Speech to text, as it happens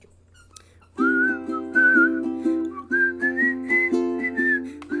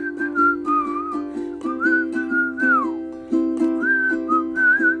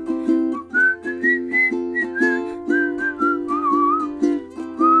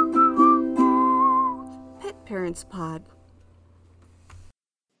Parents Pod.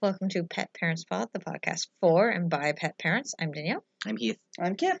 Welcome to Pet Parents Pod, the podcast for and by pet parents. I'm Danielle. I'm Heath.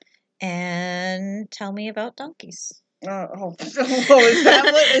 I'm Kip. And tell me about donkeys. Is that how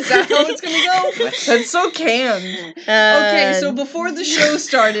it's gonna go? That's so canned. Okay, so before the show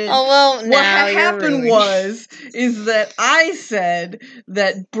started, what happened is that I said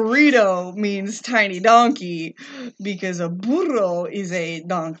that burrito means tiny donkey because a burro is a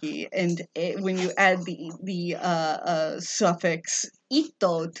donkey, and when you add the suffix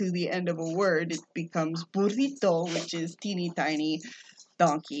ito to the end of a word, it becomes burrito, which is teeny tiny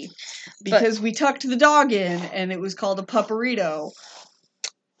donkey, because we tucked the dog in and it was called a pupperito.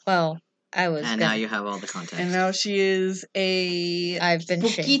 Well, I was. And now you have all the context. And now she is a. I've been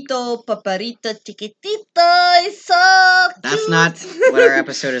poquito paparita chiquitita. It's so cute. That's not what our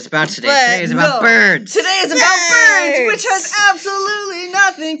episode is about today. Today is about birds. Today is about birds, which has absolutely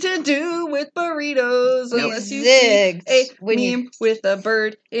nothing to do with burritos, unless you see a meme with a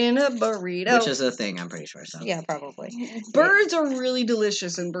bird in a burrito. Which is a thing, I'm pretty sure. So. Yeah, probably. Birds are really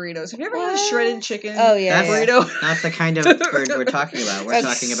delicious in burritos. Have you ever had a shredded chicken burrito? Not the kind of bird we're talking about. We're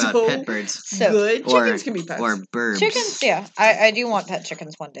talking about pet birds. So good. Chickens can be pets. Or birds. Chickens, yeah. I do want pet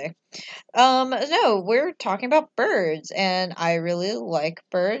chickens one day. No, we're talking about birds, and I really like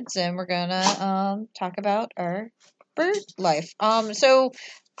birds, and we're gonna talk about our bird life. So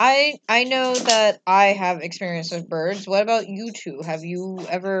I know that I have experience with birds. What about you two? Have you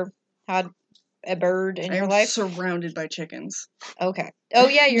ever had a bird in your life? Surrounded by chickens. Okay. Oh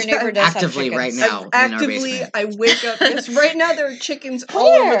yeah, your neighbor does actively have right chickens. now. Actively, I wake up. Yes, right now there are chickens all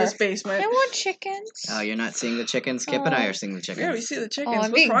over this basement. I want chickens. Oh, you're not seeing the chickens? Kip and I are seeing the chickens. Yeah, we see the chickens. Oh,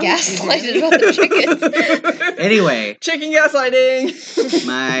 I'm being gaslighted about the chickens. Anyway. Chicken gaslighting.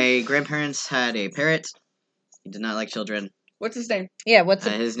 My grandparents had a parrot. He did not like children. What's his name? Yeah,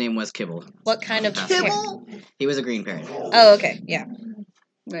 his name was Kibble. What kind of Kibble? He was a green parrot. Oh, okay. Yeah.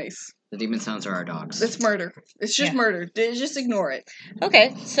 Nice. The demon sounds are our dogs. It's murder. It's just murder. Just ignore it.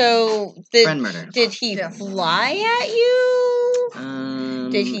 Okay, so friend murder. Did he fly at you?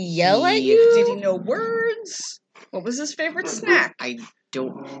 Did he yell at you? Did he know words? What was his favorite snack? I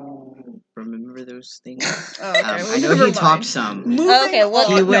don't remember those things. Oh, okay. I know he talked some. Okay,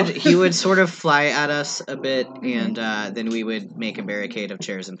 well, he would sort of fly at us a bit, and then we would make a barricade of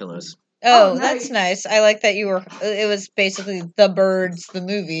chairs and pillows. Oh, that's nice. I like that it was basically The Birds, the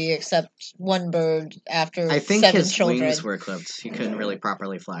movie, except one bird after 7 children. I think his wings were clipped. He couldn't really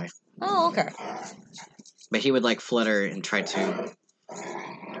properly fly. Oh, okay. But he would, flutter and try to...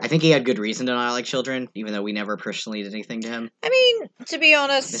 I think he had good reason to not like children, even though we never personally did anything to him. I mean, to be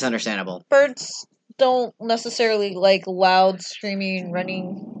honest... It's understandable. Birds don't necessarily like loud, screaming,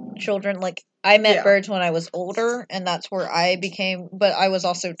 running children. I met birds when I was older, and that's where I became... But I was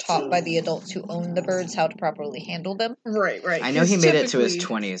also taught by the adults who owned the birds how to properly handle them. Right. I know he made it to his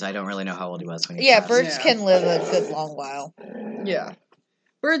 20s. I don't really know how old he was when he passed. Birds can live a good long while. Yeah.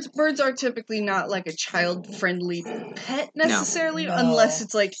 Birds are typically not a child-friendly pet necessarily, unless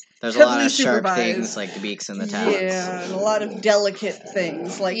it's there's a lot of sharp things like the beaks and the talons. Yeah, and a lot of delicate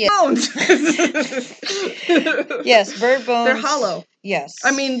things bones. Yes, bird bones. They're hollow. Yes.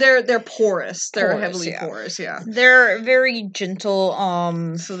 I mean, they're porous. They're heavily porous, yeah. They're very gentle,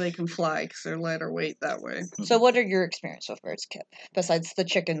 so they can fly because they're lighter weight that way. So what are your experience with birds, Kip, besides the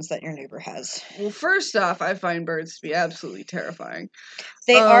chickens that your neighbor has? Well, first off, I find birds to be absolutely terrifying.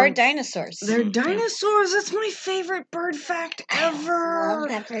 They are dinosaurs. They're dinosaurs. That's my favorite bird fact ever. I love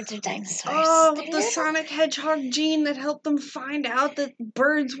that birds are dinosaurs. Oh, with the Sonic Hedgehog gene that helped them find out that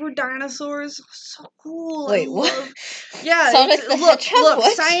birds were dinosaurs. So cool. Wait, what? Yeah. Sonic the Hedgehog?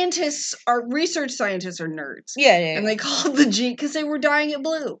 What? Research scientists are nerds. Yeah. And they called the gene because they were dyeing it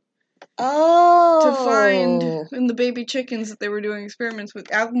blue. Oh. To find in the baby chickens that they were doing experiments with.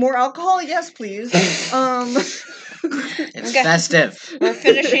 More alcohol? Yes, please. It's festive. We're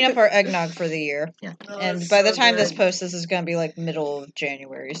finishing up our eggnog for the year. Yeah. And by the time this posts, this is going to be middle of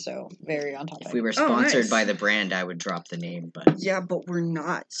January, so very on topic. If we were sponsored by the brand, I would drop the name, but... Yeah, but we're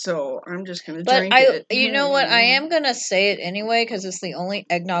not, so I'm just going to drink it. You know what? I am going to say it anyway, because it's the only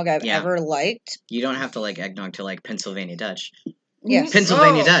eggnog I've ever liked. You don't have to like eggnog to like Pennsylvania Dutch. Yes.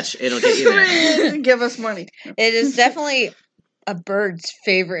 Pennsylvania Dutch. It'll get you there. Give us money. It is definitely a bird's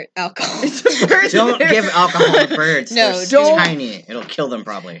favorite alcohol. Don't give alcohol to birds. No, they're tiny. It'll kill them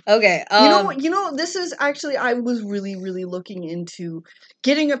probably. Okay. You know, this is actually, I was really, really looking into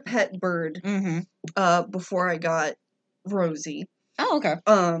getting a pet bird before I got Rosie. Oh, okay.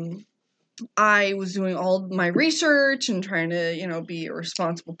 I was doing all my research and trying to, be a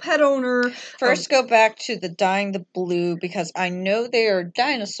responsible pet owner. First, go back to the dyeing the blue, because I know they are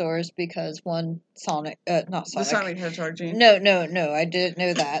dinosaurs because one Sonic, not Sonic. The Sonic Hedgehog gene. No, I didn't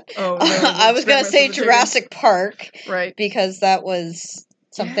know that. Oh, no. I was going to say Jurassic Park. Right. Because that was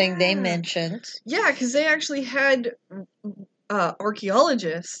something they mentioned. Yeah, because they actually had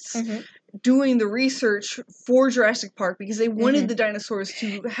archaeologists doing the research for Jurassic Park because they wanted the dinosaurs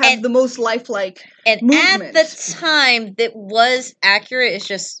to have the most lifelike movement. At the time, that was accurate. It's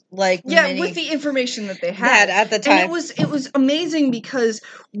just like with the information that they had at the time. And it was amazing because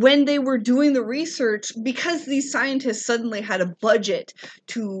when they were doing the research, because these scientists suddenly had a budget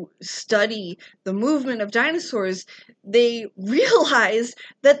to study the movement of dinosaurs, they realized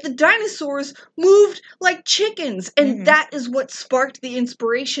that the dinosaurs moved like chickens, and that is what sparked the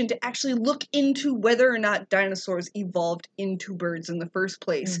inspiration to actually look into whether or not dinosaurs evolved into birds in the first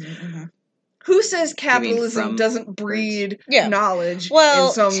place. Who says capitalism doesn't breed knowledge in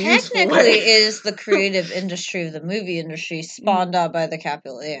some useful way? Technically, it is the creative industry of the movie industry spawned out by the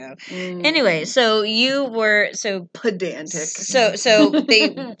capital. Yeah. Anyway, so you were pedantic. So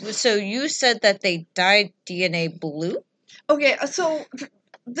you said that they dyed DNA blue? Okay, so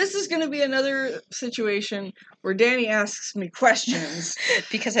this is going to be another situation where Danny asks me questions.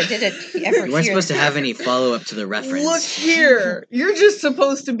 Because I didn't ever You weren't supposed to have any follow-up to the reference. Look here. You're just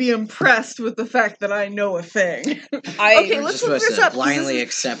supposed to be impressed with the fact that I know a thing. Okay, let's look this up. Blindly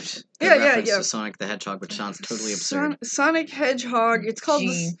accept the reference to Sonic the Hedgehog, which sounds totally absurd. Sonic Hedgehog. It's called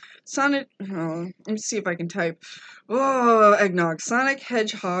the Sonic... Oh, let me see if I can type. Oh, eggnog. Sonic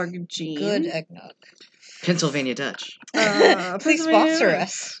Hedgehog gene. Good eggnog. Pennsylvania Dutch. Please sponsor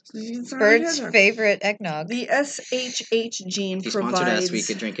us. Bird's favorite eggnog. The SHH gene if you sponsored us, we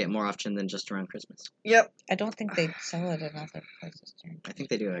could drink it more often than just around Christmas. Yep. I don't think they sell it in other places. I think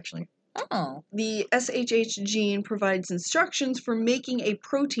they do, actually. Oh. The SHH gene provides instructions for making a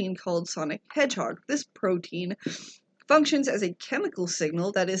protein called Sonic Hedgehog. This protein functions as a chemical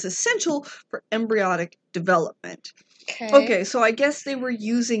signal that is essential for embryonic development. Okay, so I guess they were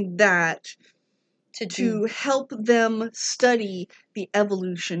using that to help them study the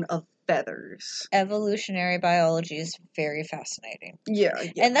evolution of feathers. Evolutionary biology is very fascinating. Yeah.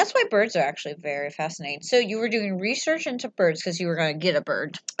 And that's why birds are actually very fascinating. So you were doing research into birds because you were going to get a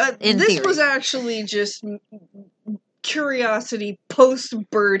bird. This was actually just curiosity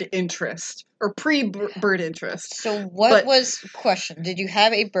post-bird interest. Or pre-bird interest. So what was the question? Did you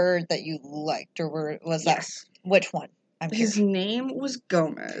have a bird that you liked? Or was that... Which one? His name was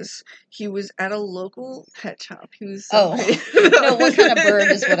Gomez. He was at a local pet shop. He was no, what kind of bird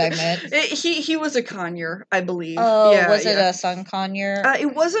is what I meant? He was a conure, I believe. Oh, yeah, was it a sun conure?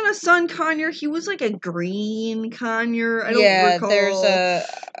 It wasn't a sun conure. He was like a green conure. I don't recall. There's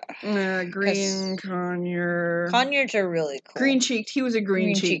a green conure. Conures are really cool. Green-cheeked. He was a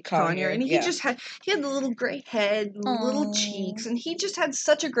green-cheeked conure, and he had the little gray head, and the little cheeks, and he just had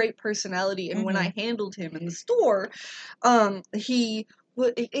such a great personality. And when I handled him in the store,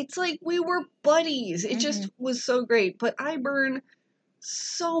 it's like we were buddies. It just was so great. But I burn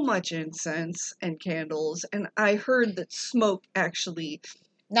so much incense and candles, and I heard that smoke actually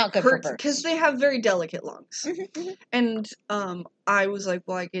not good for birds because they have very delicate lungs. And I was like,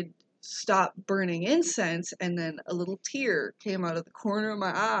 well, I could stop burning incense, and then a little tear came out of the corner of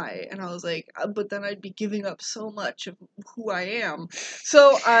my eye, and I was like, but then I'd be giving up so much of who I am.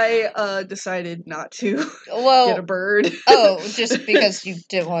 So I decided not to get a bird. Just because you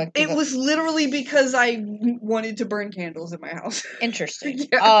didn't want to It was literally because I wanted to burn candles in my house. Interesting.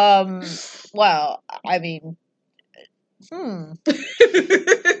 Well, I mean...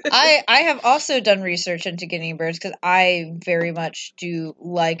 I have also done research into guinea birds because I very much do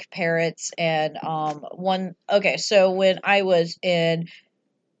like parrots and so when I was in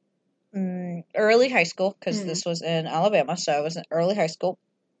early high school, because this was in Alabama, so I was in early high school,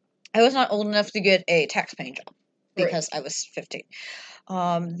 I was not old enough to get a tax-paying job because I was 15.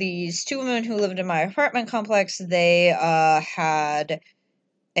 These two women who lived in my apartment complex, they had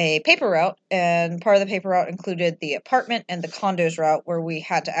a paper route, and part of the paper route included the apartment and the condos route where we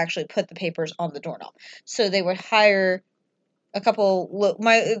had to actually put the papers on the doorknob. So they would hire a couple...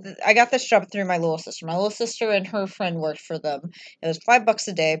 I got this job through my little sister. My little sister and her friend worked for them. It was $5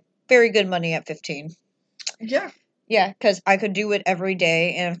 a day. Very good money at 15. Yeah. Yeah, because I could do it every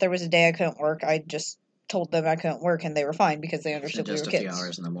day, and if there was a day I couldn't work, I'd just told them I couldn't work, and they were fine because they understood we were kids. Just a few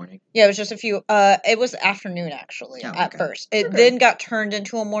hours in the morning? Yeah, it was just a few. It was afternoon, actually, at first. It then got turned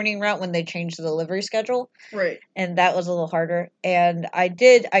into a morning route when they changed the delivery schedule. Right. And that was a little harder. And I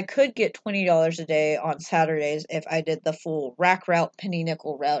could get $20 a day on Saturdays if I did the full rack route, penny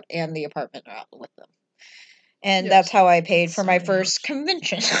nickel route, and the apartment route with them. And that's how I paid for my first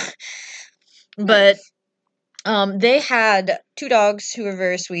convention. But they had 2 dogs who were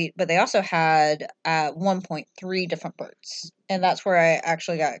very sweet, but they also had at one point 3 different birds. And that's where I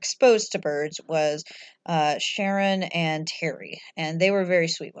actually got exposed to birds was Sharon and Terry. And they were very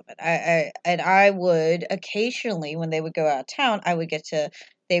sweet women. I would occasionally, when they would go out of town,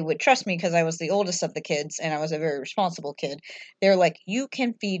 they would trust me because I was the oldest of the kids and I was a very responsible kid. They were like, you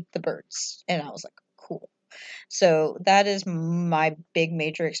can feed the birds. And I was like, cool. So that is my big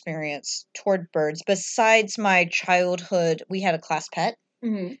major experience toward birds. Besides my childhood, we had a class pet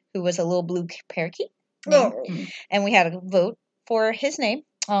who was a little blue parakeet. And we had a vote for his name.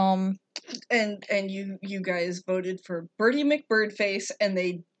 And you guys voted for Bertie McBirdface, and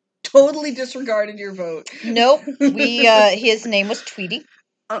they totally disregarded your vote. Nope. His name was Tweety.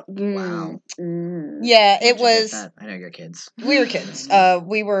 Wow. Yeah, it was. I know your kids. We were kids.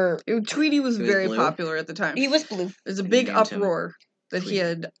 Tweety was very popular at the time. He was blue. There's a big uproar that he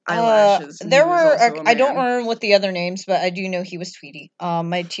had eyelashes. There were. I don't remember what the other names, but I do know he was Tweety.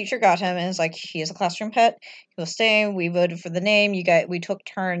 My teacher got him and was like, he is a classroom pet. He will stay. We voted for the name. We took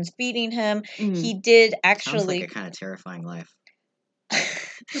turns feeding him. He did actually. Sounds like a kind of terrifying life.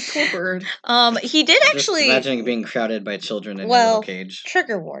 The poor bird. He did actually. Just imagining being crowded by children in a little cage.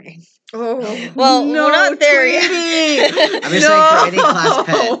 Trigger warning. Oh, well, no, we're not there yet. I'm just saying for any class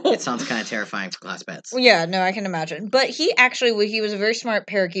pet, it sounds kind of terrifying for class pets. Yeah, no, I can imagine. But he was a very smart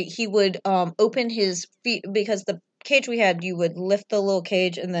parakeet. He would open his feet because the cage we had, you would lift the little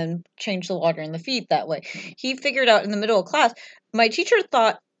cage and then change the water in the feet that way. He figured out in the middle of class. My teacher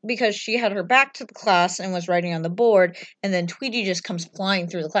thought, because she had her back to the class and was writing on the board, and then Tweety just comes flying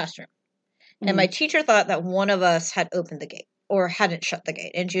through the classroom. And my teacher thought that one of us had opened the gate or hadn't shut the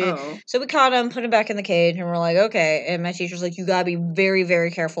gate. And so we caught him, put him back in the cage, and we're like, okay. And my teacher's like, you gotta be very,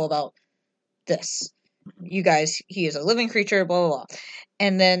 very careful about this. You guys, he is a living creature, blah, blah, blah.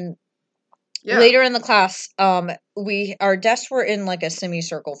 And then later in the class, our desks were in like a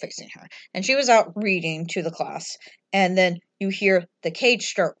semicircle facing her. And she was out reading to the class. And then you hear the cage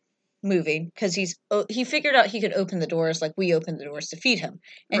start moving because he figured out he could open the doors like we opened the doors to feed him.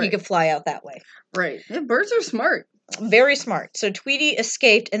 And he could fly out that way. Right. Yeah, birds are smart. Very smart. So Tweety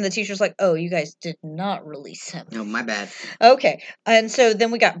escaped and the teacher's like, oh, you guys did not release him. No, my bad. Okay. And so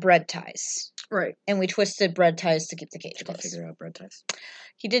then we got bread ties. Right. And we twisted bread ties to keep the cage closed. Did he figure out bread ties?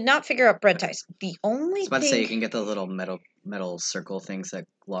 He did not figure out bread ties. The only I was about to say, you can get the little metal circle things that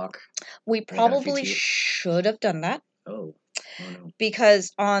lock. We probably should have done that. Oh no.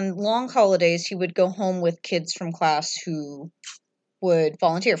 Because on long holidays, he would go home with kids from class who would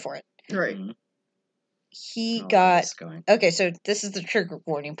volunteer for it. Right. He got... Okay, so this is the trigger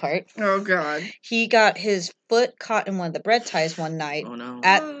warning part. Oh, God. He got his foot caught in one of the bread ties one night. Oh, no.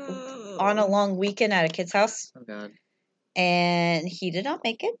 On a long weekend at a kid's house. Oh, God. And he did not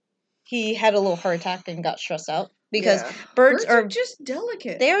make it. He had a little heart attack and got stressed out. Because birds are just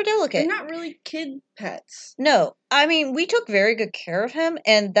delicate. They are delicate. They're not really kid pets. No. I mean, we took very good care of him.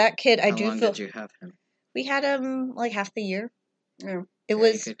 And that kid, How long did you have him? We had him like half the year. Yeah. It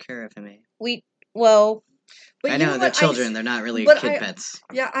was good care of him. But I know, they're children. They're not really kid pets.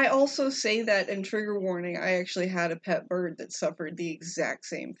 Yeah, I also say that in trigger warning, I actually had a pet bird that suffered the exact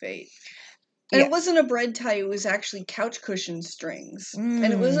same fate. And it wasn't a bread tie, it was actually couch cushion strings. And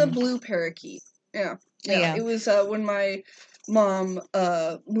it was a blue parakeet. Yeah. It was when my mom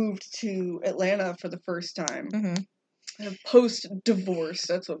moved to Atlanta for the first time. Post-divorce,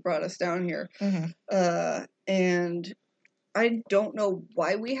 that's what brought us down here. And I don't know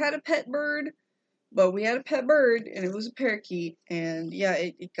why we had a pet bird, but we had a pet bird, and it was a parakeet, and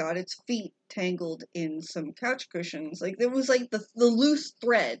it got its feet tangled in some couch cushions. Like, it was like the loose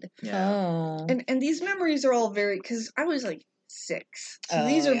thread. Yeah. Oh. And these memories are all very, because I was like 6. So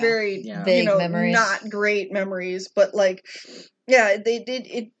these are very, vague memories. Not great memories, but like,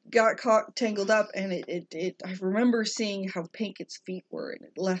 it got tangled up, and I remember seeing how pink its feet were, and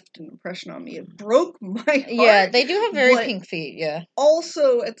it left an impression on me. It broke my heart. Yeah, they do have very pink feet, yeah.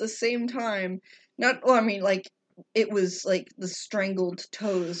 Also, at the same time, it was like the strangled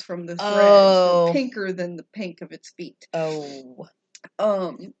toes from the threads were pinker than the pink of its feet. Oh.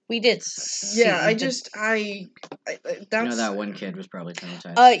 We did. That one kid was probably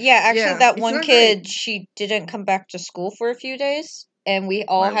traumatized. That one kid, she didn't come back to school for a few days. and we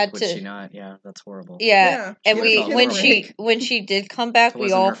all had would to. she not? Yeah, that's horrible. Yeah, and She when she did come back, it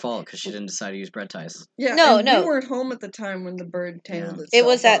wasn't her fault because she didn't decide to use bread ties. Yeah, no, we weren't home at the time when the bird tangled itself. It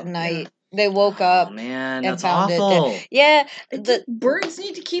was at night. They woke up. Oh man, and that's found awful. It. Yeah, birds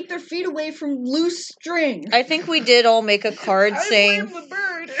need to keep their feet away from loose string. I think we did all make a card saying. I blame the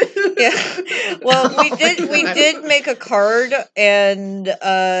bird. Yeah, well, we did make a card, and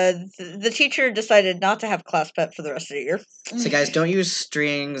the teacher decided not to have class pet for the rest of the year. So guys, don't use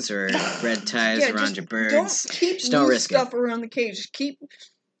strings or red ties around your birds. Don't keep loose stuff around the cage. Just keep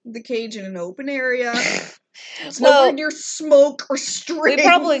the cage in an open area. It's nowhere near smoke or string. We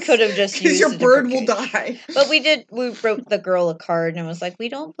probably could have just used your bird will die. But we wrote the girl a card and was like, "We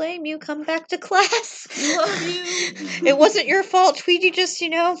don't blame you. Come back to class. Love you. It wasn't your fault. Tweety just,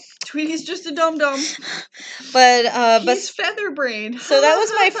 Tweety's just a dum-dum. But he's feather-brained. So that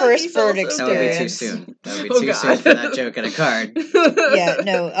was my first bird experience. That would be too soon. That would be too soon for that joke in a card. Yeah,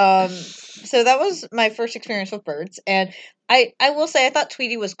 no. So that was my first experience with birds, and I will say I thought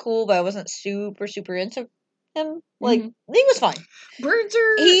Tweety was cool, but I wasn't super into him. Like, he was fine. Birds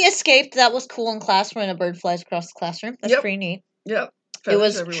are... He escaped. That was cool in class when a bird flies across the classroom. That's pretty neat. Yep. It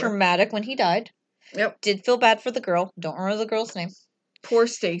was traumatic when he died. Yep. Did feel bad for the girl. Don't remember the girl's name. Poor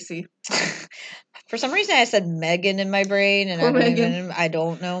Stacy. For some reason, I said Megan in my brain, and I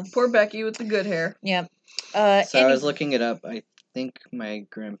don't know. Poor Becky with the good hair. Yep. I was looking it up. I think my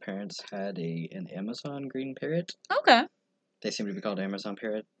grandparents had an Amazon green parrot. Okay. They seem to be called Amazon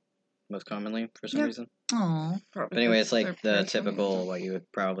parrot most commonly for some reason. Oh. But anyway, it's like the typical what you would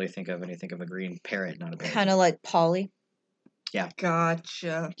probably think of when you think of a green parrot, not a parrot. Kind of like Polly. Yeah.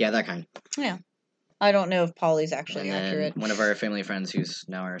 Gotcha. Yeah, that kind. Yeah. I don't know if Polly's actually accurate. One of our family friends, who's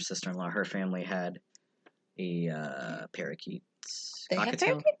now our sister-in-law, her family had a parakeet. They had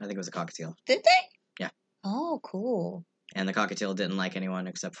parakeet? I think it was a cockatiel. Did they? Yeah. Oh, cool. And the cockatiel didn't like anyone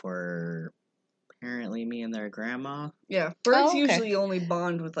except for apparently me and their grandma. Yeah, birds usually only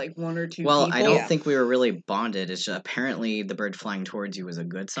bond with like one or two people. Well, I don't think we were really bonded. It's just apparently the bird flying towards you was a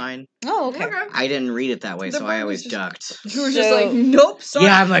good sign. Oh, okay. I didn't read it that way, so I always ducked. You were just like, nope, sorry.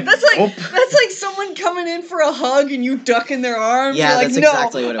 Yeah, I'm like, that's like someone coming in for a hug and you duck in their arms. Yeah, You're that's like, no,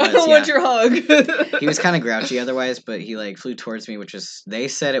 exactly what it was. I don't want your hug. He was kind of grouchy otherwise, but he like flew towards me, which is they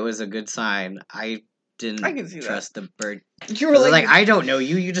said it was a good sign. I didn't trust the bird. You were like, I don't know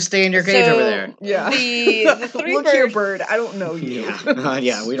you. You just stay in your cage over there. Yeah. The three Look here, bird. I don't know you. Yeah.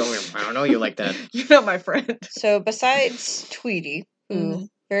 Yeah. I don't know you like that. You're not my friend. So besides Tweety, who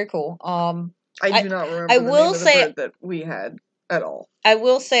very cool. I do not remember. I will say the bird that we had at all. I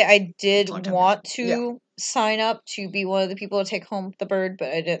will say I did want to sign up to be one of the people to take home the bird, but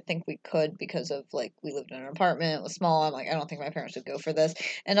I didn't think we could because of like we lived in an apartment, it was small. I'm like, I don't think my parents would go for this.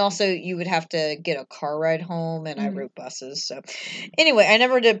 And also you would have to get a car ride home, and I rode buses. So anyway, I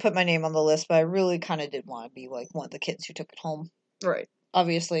never did put my name on the list, but I really kind of did want to be like one of the kids who took it home. Right.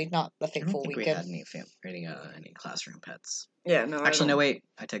 Obviously not the fateful weekend. We had any classroom pets. Yeah, no. Actually, no, wait.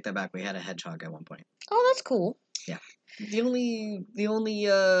 I take that back. We had a hedgehog at one point. Oh, that's cool. Yeah. The only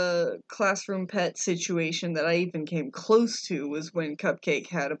classroom pet situation that I even came close to was when Cupcake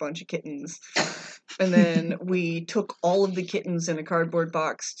had a bunch of kittens. And then we took all of the kittens in a cardboard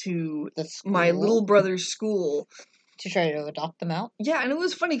box to my little brother's school. To try to adopt them out? Yeah, and it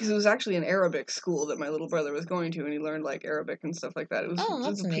was funny because it was actually an Arabic school that my little brother was going to, and he learned like Arabic and stuff like that.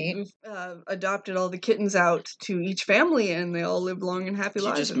 That's neat. We adopted all the kittens out to each family, and they all lived long and happy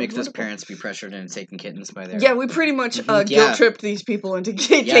lives. You just make those parents be pressured into taking kittens by their... Yeah, we pretty much guilt-tripped these people into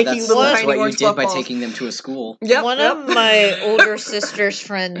taking little tiny what orange you did by balls. taking them to a school. Yep, One of my older sister's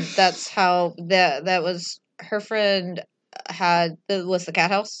friends, that's how... That was... Her friend was the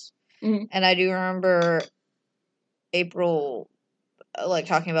cat house. Mm-hmm. And I do remember April... like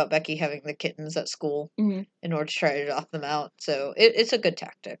talking about Becky having the kittens at school in order to try to adopt them out. So it's a good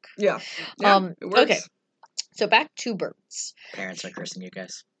tactic. Yeah. It works. Okay. So back to birds. Parents are cursing you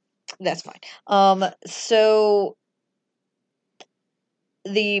guys. That's fine. So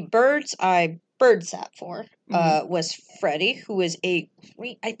the birds I bird sat for was Freddie, who was I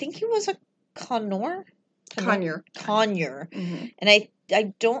think he was a conure. Conure. And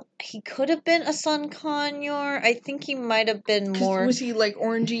he could have been a sun conure. I think he might have been more... Was he like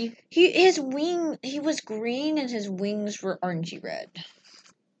orangey? He was green and his wings were orangey red.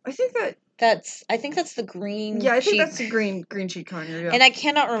 I think that's the green. Yeah, I think that's the green cheek conure, yeah. And I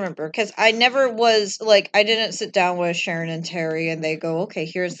cannot remember because I never was like, I didn't sit down with Sharon and Terry and they go, okay,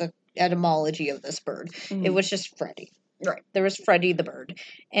 here's the etymology of this bird. It was just Freddie. Right. There was Freddie the bird.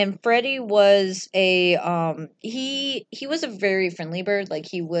 And Freddie was a he was a very friendly bird. Like,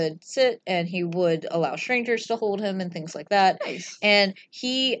 he would sit and he would allow strangers to hold him and things like that. Nice. And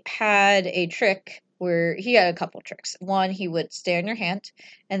he had a trick where he had a couple tricks. One, he would stay on your hand,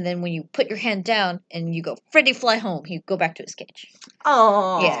 and then when you put your hand down and you go, Freddie, fly home, he'd go back to his cage.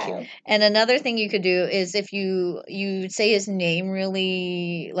 Oh. Yeah. And another thing you could do is if you say his name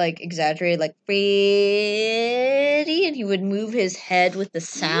really, like, exaggerated, like, Freddie, and he would move his head with the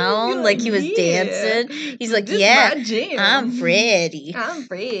sound, like he was dancing. He's like, yeah, I'm Freddie. I'm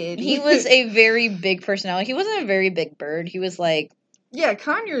Freddie. He was a very big personality. He wasn't a very big bird. He was like... Yeah,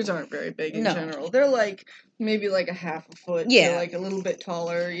 conures aren't very big in general. They're like maybe like a half a foot. Yeah. They're like a little bit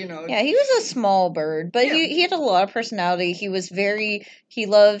taller, you know. Yeah, he was a small bird, but he had a lot of personality. He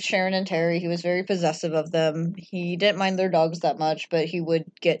loved Sharon and Terry. He was very possessive of them. He didn't mind their dogs that much, but he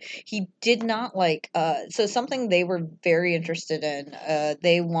did not like, so something they were very interested in,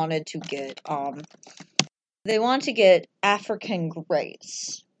 they wanted to get African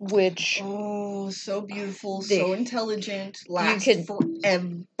greys. Which so beautiful, so intelligent, last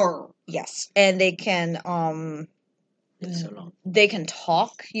forever. Yes, and they can they can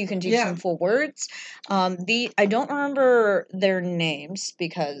talk. You can teach them full words. I don't remember their names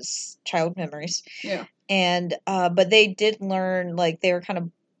because child memories. Yeah, and but they did learn, like, they were kind of.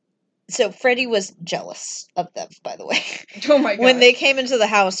 So Freddie was jealous of them, by the way. Oh my god. When they came into the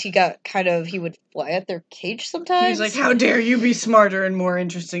house, he would fly at their cage sometimes. He was like, how dare you be smarter and more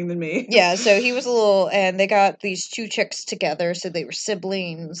interesting than me. Yeah, so he was a little, and they got these two chicks together, so they were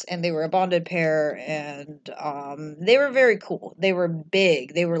siblings, and they were a bonded pair, and they were very cool. They were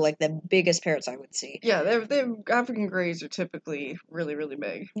big. They were like the biggest parrots I would see. Yeah, they African greys are typically really, really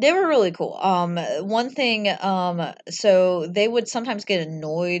big. They were really cool. One thing, so they would sometimes get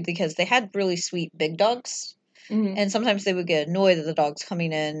annoyed because they had really sweet big dogs. Mm-hmm. And sometimes they would get annoyed at the dogs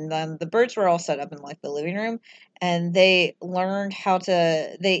coming in. The birds were all set up in, like, the living room, and they learned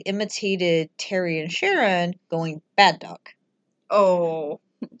they imitated Terry and Sharon going, bad dog. Oh.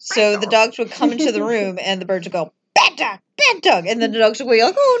 So the dogs would come into the room and the birds would go, bad dog, and then the dogs would go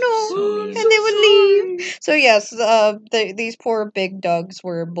like, oh no, and they would leave. So yes, these poor big dogs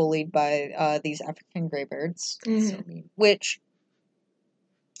were bullied by these African gray birds, which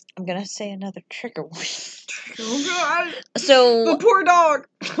I'm gonna say another trigger warning. Oh god! So the poor dog.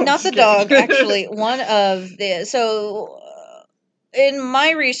 Not the dog, actually. One of the in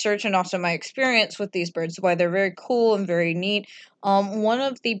my research and also my experience with these birds, why they're very cool and very neat. One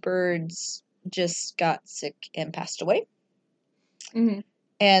of the birds just got sick and passed away. Mm-hmm.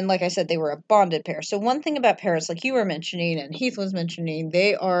 And like I said, they were a bonded pair. So one thing about parrots, like you were mentioning and Heath was mentioning,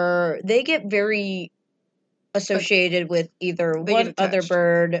 they get very associated with either one other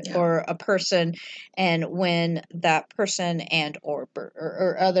bird or a person, and when that person and or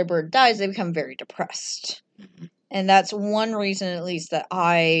other bird dies, they become very depressed. Mm-hmm. And that's one reason, at least, that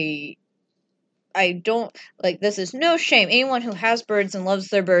I don't like. This is no shame. Anyone who has birds and loves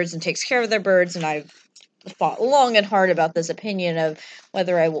their birds and takes care of their birds, and I've thought long and hard about this opinion of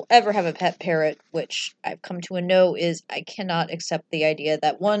whether I will ever have a pet parrot, which I've come to a no, is I cannot accept the idea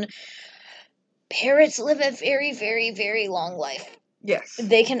that parrots live a very, very, very long life. Yes.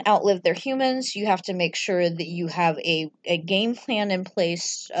 They can outlive their humans. You have to make sure that you have a game plan in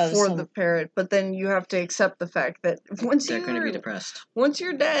place for the parrot, but then you have to accept the fact that they're going to be depressed. Once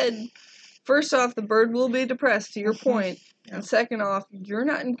you're dead, first off, the bird will be depressed, to your point. Yeah. And second off, you're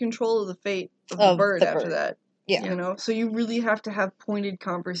not in control of the fate of the bird after that. Yeah. You know, so you really have to have pointed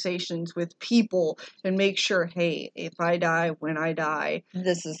conversations with people and make sure, hey, if I die, when I die,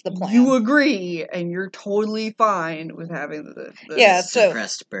 this is the plan. You agree, and you're totally fine with having the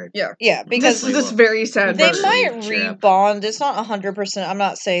depressed bird. Yeah. Yeah, because this very sad they bird. might rebond. It's not 100%. I'm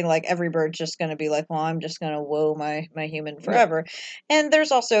not saying like every bird's just going to be like, well, I'm just going to woe my human forever. Yeah. And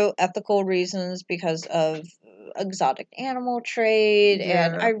there's also ethical reasons because of exotic animal trade,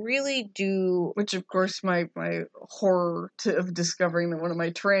 and I really do. Which, of course, my horror of discovering that one of my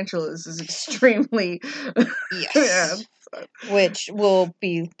tarantulas is extremely. Yes. Which will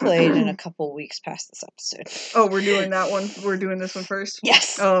be played in a couple weeks past this episode. Oh, we're doing that one. We're doing this one first.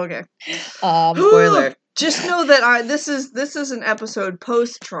 Yes. Oh, okay. Spoiler. Just know that this is an episode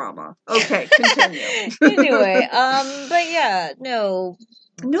post trauma. Okay, continue. Anyway, but yeah, no.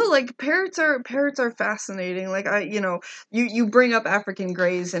 No, like parrots are fascinating. Like you bring up African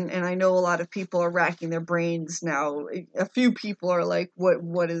greys, and I know a lot of people are racking their brains now. A few people are like,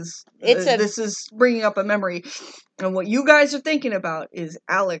 "What is?" This is bringing up a memory, and what you guys are thinking about is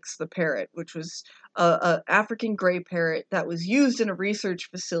Alex the parrot, which was a African gray parrot that was used in a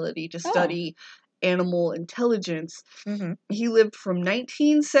research facility to study animal intelligence. He lived from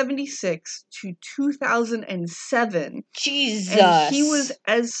 1976 to 2007. Jesus. And he was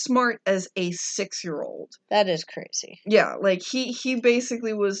as smart as a 6-year-old. That is crazy. Yeah, like he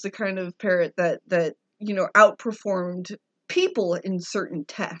basically was the kind of parrot that outperformed people in certain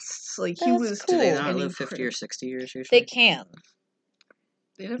tests. Like he was cool. Do they not live 50 or 60 years usually? They can.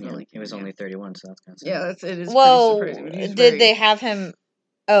 They definitely. He was only 31, so that's kind of it is. Well, pretty surprising. Did they have him?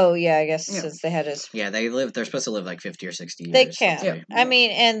 Oh yeah, I guess since they had his. Yeah, they're supposed to live like 50 or 60 years. They can. Yeah. I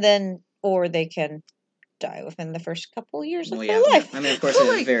mean, and then or they can die within the first couple years of their life. I mean, of course,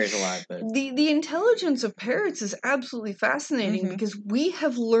 it varies a lot, but the intelligence of parrots is absolutely fascinating because we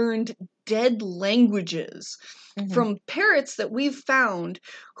have learned dead languages from parrots that we've found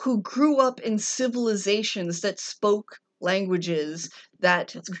who grew up in civilizations that spoke languages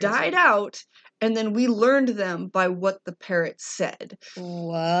that died out, and then we learned them by what the parrot said.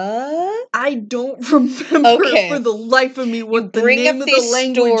 What? I don't remember for the life of me what the name of the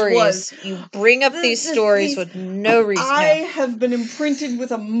language was. You bring up these stories with no reason. I have been imprinted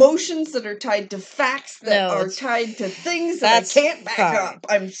with emotions that are tied to facts that are tied to things that I can't back up.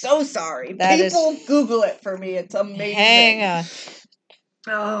 I'm so sorry. People Google it for me. It's amazing. Hang on.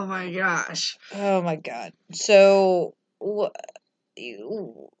 Oh my gosh. Oh my god. So, all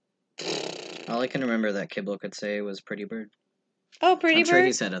I can remember that Kibble could say was pretty bird. Oh, pretty bird? I'm sure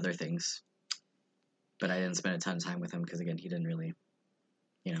he said other things. But I didn't spend a ton of time with him because, again, he didn't really,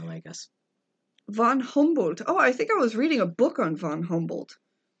 like us. Von Humboldt. Oh, I think I was reading a book on von Humboldt.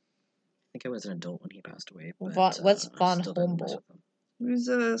 I think I was an adult when he passed away. But, what's von Humboldt? He was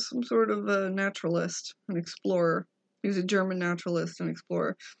some sort of a naturalist, an explorer. He was a German naturalist and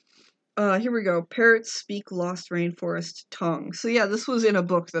explorer. Here we go. Parrots speak lost rainforest tongue. So yeah, this was in a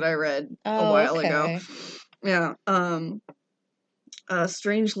book that I read a while ago. Yeah.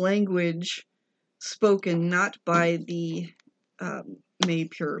 Strange language spoken not by the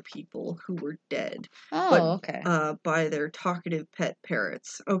Maypure people who were dead, but by their talkative pet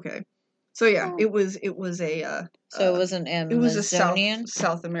parrots. Okay. So yeah, it was a so it was an Amazonian? It was a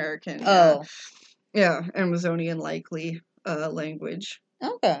South American. Yeah, Amazonian likely language.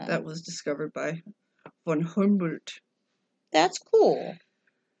 Okay. That was discovered by von Humboldt. That's cool.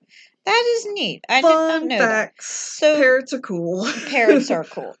 That is neat. I Fun did not know facts. That. So parrots are cool. Parrots are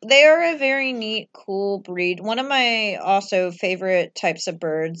cool. They are a very neat, cool breed. One of my also favorite types of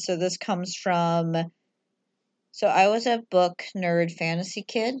birds. So this comes from. So I was a book nerd fantasy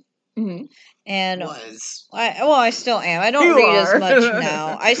kid. And I still am. I don't read as much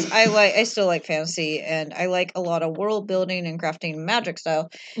now. I still like fantasy, and I like a lot of world building and crafting magic style.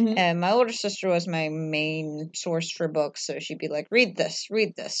 And my older sister was my main source for books, so she'd be like, read this.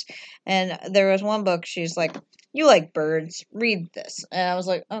 And there was one book she's like, you like birds, read this. And I was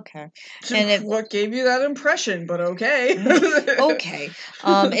like, okay. And what gave you that impression? But okay. Okay.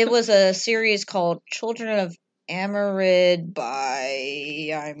 It was a series called Children of Amarid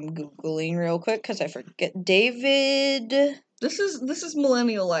by, I'm Googling real quick because I forget, David. This is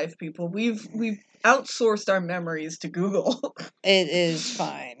millennial life, people. We've outsourced our memories to Google. It is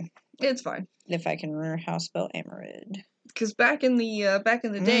fine. It's fine. If I can remember how to spell Amarid. Because back in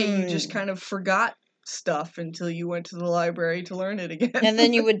the day, you just kind of forgot stuff until you went to the library to learn it again. And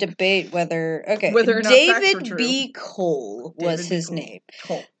then you would debate whether or not David B. Cole was his name.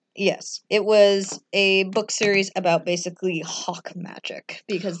 Cole. Yes, it was a book series about basically hawk magic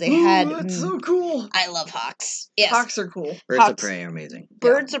because they had. That's so cool! I love hawks. Yes, hawks are cool. Birds of prey are amazing.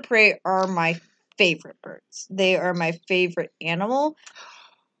 Birds of prey are my favorite birds. They are my favorite animal.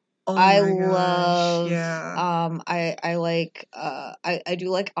 Oh I my gosh. love. Yeah. I like. I do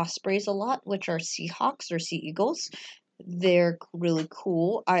like ospreys a lot, which are sea hawks or sea eagles. They're really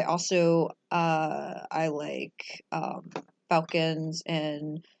cool. I also I like falcons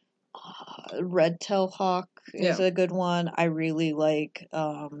and. Red-tailed hawk is a good one. I really like.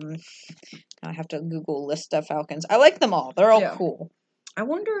 I have to Google list of falcons. I like them all. They're all cool. I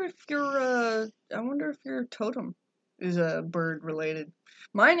wonder if your totem is bird related.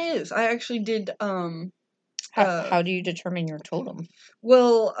 Mine is. I actually did. How do you determine your totem?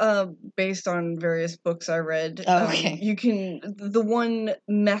 Well, based on various books I read. Okay. You can. The one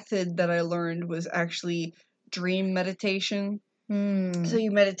method that I learned was actually dream meditation. So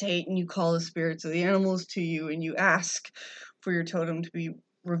you meditate and you call the spirits of the animals to you and you ask for your totem to be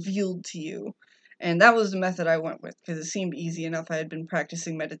revealed to you. And that was the method I went with because it seemed easy enough. I had been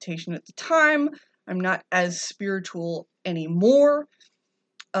practicing meditation at the time. I'm not as spiritual anymore.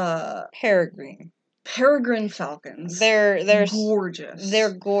 Peregrine falcons. They're gorgeous.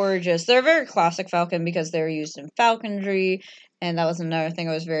 They're gorgeous. They're a very classic falcon because they're used in falconry And that was another thing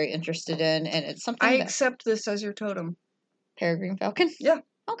I was very interested in, and it's something I accept this as your totem. Peregrine falcon? Yeah.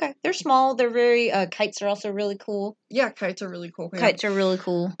 Okay. They're small. They're very... kites are also really cool. Yeah, kites are really cool. Kites are really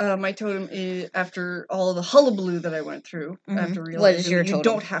cool. My totem is, after all the hullabaloo that I went through, after realizing what is your you totem?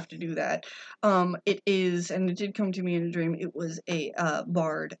 don't have to do that, it is, and it did come to me in a dream, it was a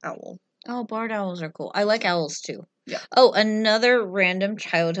barred owl. Oh, barred owls are cool. I like owls too. Yeah. Oh, another random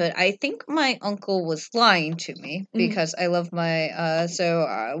childhood. I think my uncle was lying to me because I love my.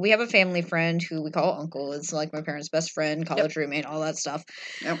 We have a family friend who we call Uncle. It's like my parents' best friend, college roommate, all that stuff.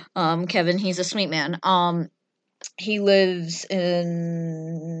 Yep. Kevin, he's a sweet man. He lived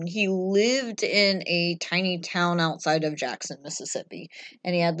in a tiny town outside of Jackson, Mississippi,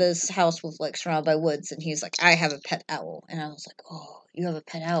 and he had this house with like surrounded by woods. And he's like, "I have a pet owl," and I was like, "Oh, you have a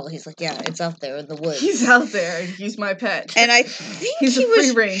pet owl?" He's like, "Yeah, it's out there in the woods." He's out there, and he's my pet. And I think he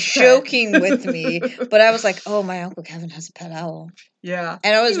was joking with me, but I was like, "Oh, my Uncle Kevin has a pet owl." Yeah.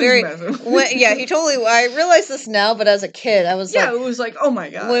 And I was he totally. I realize this now, but as a kid, I was it was like, oh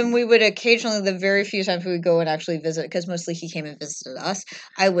my god. When we would occasionally, the very few times we would go and actually visit, because mostly he came and visited us,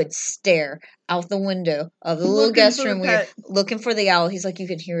 I would stare out the window of the little guest room. Looking for the owl. He's like, you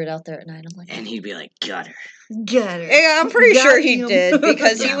can hear it out there at night. I'm like, and he'd be like, got her. Get her. Yeah, I'm pretty sure he did,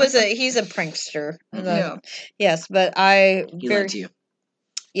 because he's a prankster. Yeah. Yes, but He liked you.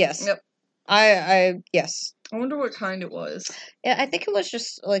 Yes. Yep. Yes. I wonder what kind it was. Yeah, I think it was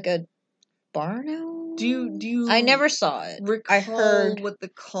just like a barn owl. Do you? I never saw it. I heard what the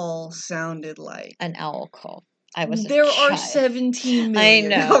call sounded like. An owl call. There are 17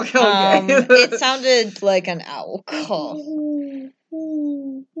 million. I know. Okay. It sounded like an owl call.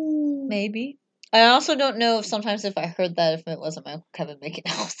 Maybe. I also don't know if sometimes if I heard that, if it wasn't my Uncle Kevin making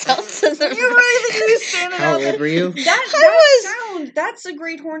owl sounds. You're right. How old were you? That's a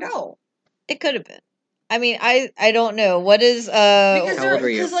great horned owl. It could have been. I mean, I don't know. What is How old were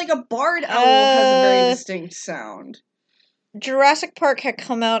you? Because like a barred owl has a very distinct sound. Jurassic Park had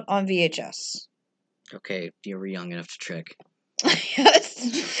come out on VHS. Okay, you were young enough to trick. Yes,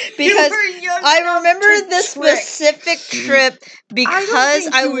 because I remember this specific trip because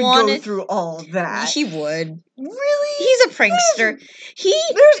I wanted go through all that. He would. Really? He's a prankster.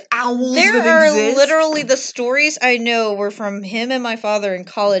 There's owls. There are literally the stories I know were from him and my father in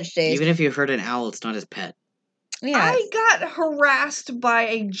college days. Even if you heard an owl, it's not his pet. Yeah. I got harassed by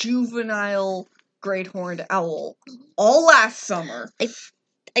a juvenile great horned owl all last summer.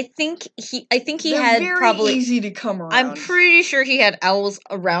 I think he They're had very probably easy to come around. I'm pretty sure he had owls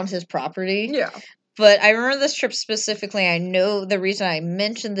around his property. Yeah. But I remember this trip specifically. I know the reason I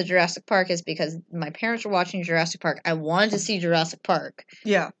mentioned the Jurassic Park is because my parents were watching Jurassic Park. I wanted to see Jurassic Park.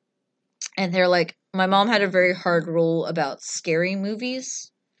 Yeah. And they're like, my mom had a very hard rule about scary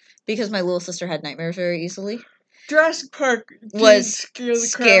movies because my little sister had nightmares very easily. Jurassic Park was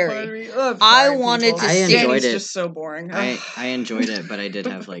scary. I wanted to see. I enjoyed it. It's just so boring. I enjoyed it, but I did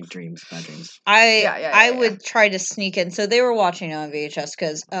have like bad dreams. I would try to sneak in. So they were watching it on VHS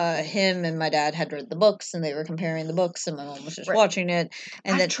because him and my dad had read the books and they were comparing the books, and my mom was just watching it.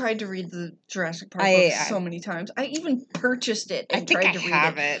 And I tried to read the Jurassic Park books so many times. I even purchased it and tried to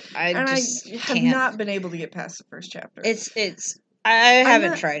read it. I have not been able to get past the first chapter. I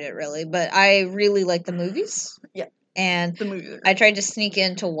haven't tried it really, but I really like the movies. Yeah. And the movies I tried to sneak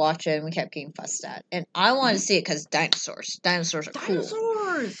in to watch it, and we kept getting fussed at. And I wanted to see it because dinosaurs. Dinosaurs are cool.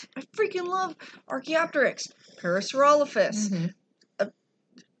 Dinosaurs! I freaking love Archaeopteryx, Parasaurolophus,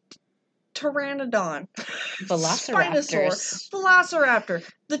 Pteranodon, Velociraptors, Velociraptor,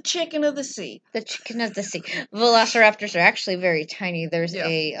 the chicken of the sea. The chicken of the sea. Velociraptors are actually very tiny. There's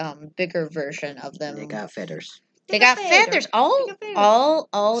a bigger version of them. They got feathers. They got feathers. All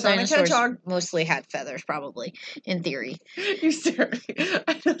Sonic dinosaurs Hedgehog. mostly had feathers, probably, in theory. You stare at me.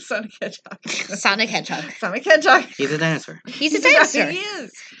 I know Sonic Hedgehog. Sonic Hedgehog. Sonic Hedgehog. He's a dinosaur. He's a dinosaur. He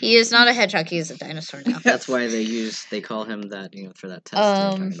is. He is not a hedgehog. He is a dinosaur now. That's why they call him that, for that test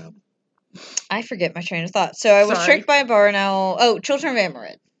I'm talking about. I forget my train of thought. So I was tricked by a barn owl. Oh, Children of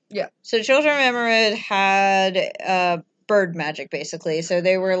Amarid. Yeah. So Children of Amarid had bird magic, basically. So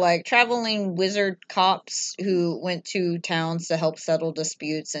they were like traveling wizard cops who went to towns to help settle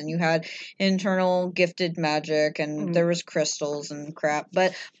disputes, and you had internal gifted magic, and there was crystals and crap.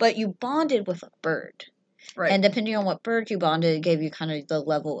 But you bonded with a bird. Right. And depending on what bird you bonded, it gave you kind of the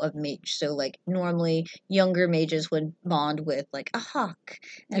level of mage. So, like, normally younger mages would bond with, like, a hawk.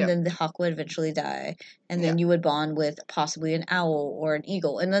 And then the hawk would eventually die. And then you would bond with possibly an owl or an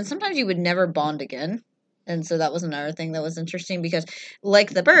eagle. And then sometimes you would never bond again. And so that was another thing that was interesting because,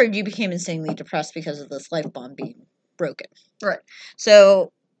 like the bird, you became insanely depressed because of this life bond being broken. Right.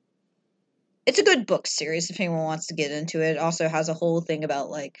 So it's a good book series if anyone wants to get into it. It also has a whole thing about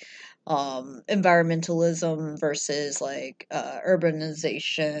like environmentalism versus like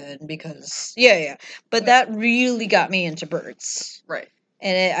urbanization, because but that really got me into birds. Right.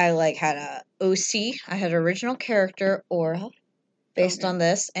 And I like had a OC. I had an original character, Aura, based on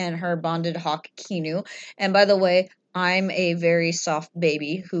this, and her bonded hawk, Kinu. And by the way, I'm a very soft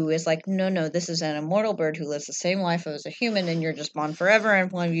baby who is like, no, this is an immortal bird who lives the same life as a human, and you're just born forever, and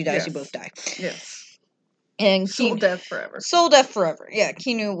if one of you dies, you both die. Yes. And soul death forever. Soul death forever. Yeah,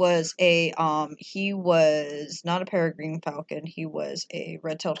 Kinu was a he was not a peregrine falcon. He was a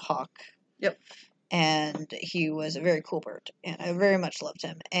red-tailed hawk. Yep. And he was a very cool bird, and I very much loved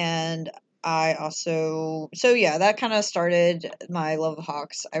him. And I also, that kind of started my love of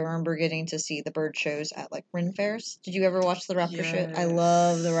hawks. I remember getting to see the bird shows at like Ren Fairs. Did you ever watch the raptor show? I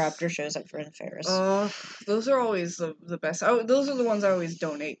love the raptor shows at Ren Fairs. Those are always the best. Those are the ones I always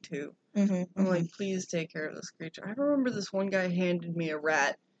donate to. Mm-hmm, I'm like, please take care of this creature. I remember this one guy handed me a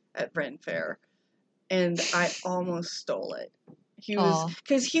rat at Ren Fair, and I almost stole it. He was,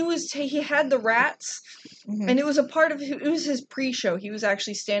 because he had the rats, and it was a part of, it was his pre-show. He was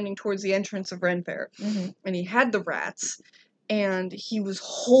actually standing towards the entrance of Ren Fair, and he had the rats, and he was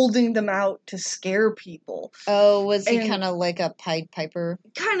holding them out to scare people. Oh, was he kind of like a Pied Piper?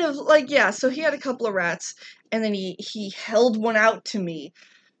 Kind of like, yeah, so he had a couple of rats, and then he held one out to me,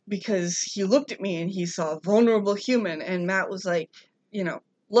 because he looked at me and he saw a vulnerable human, and Matt was like,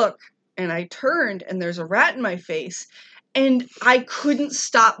 look, and I turned, and there's a rat in my face, and I couldn't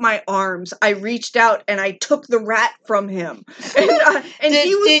stop my arms. I reached out and I took the rat from him, and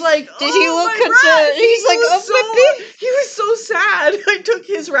he was like, "Did he look concerned?" He's like, "Oh, he was so sad." I took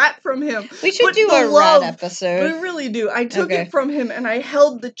his rat from him. We should do a rat episode. We really do. I took it from him, and I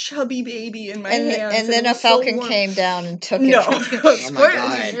held the chubby baby in my hands. And then a falcon came down and took it. No, oh my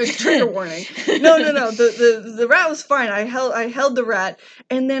God. Trigger warning. No. The rat was fine. I held the rat,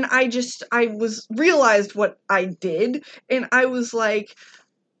 and then I realized what I did. And I was like,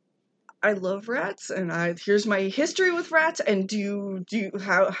 I love rats, and here's my history with rats, and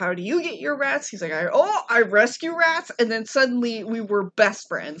how do you get your rats? He's like, I rescue rats, and then suddenly we were best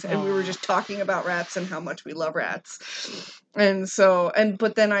friends, and we were just talking about rats and how much we love rats. And so,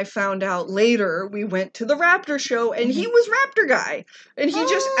 but then I found out later, we went to the raptor show, and he was raptor guy, and he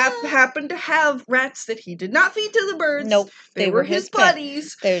just happened to have rats that he did not feed to the birds. Nope. They were his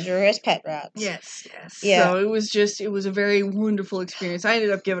buddies. Those were his pet rats. Yes. Yeah. So it was a very wonderful experience. I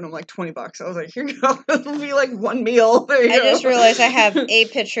ended up giving him like $20. I was like, here you go. It'll be like one meal. There you go. Just realized I have a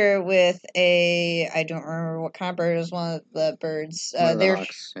picture with I don't remember what kind of bird. It was one of the birds. They're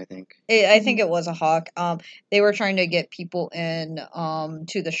hawks, I think. I think it was a hawk. They were trying to get people in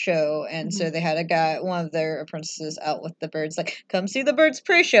to the show, and so they had one of their apprentices out with the birds, like, come see the birds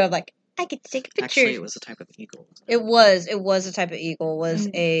pre-show. I'm like, I get to take a picture. Actually, it was a type of eagle. It was a type of eagle.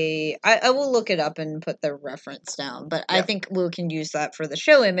 I will look it up and put the reference down, but I think we can use that for the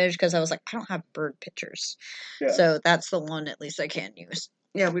show image, because I was like, I don't have bird pictures. Yeah. So that's the one at least I can use.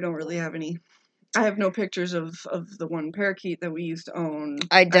 Yeah, we don't really have any. I have no pictures of the one parakeet that we used to own.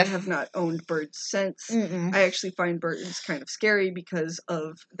 I have not owned birds since. Mm-mm. I actually find birds kind of scary because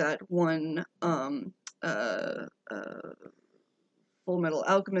of that one Full Metal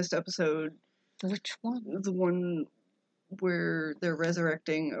Alchemist episode. Which one? The one where they're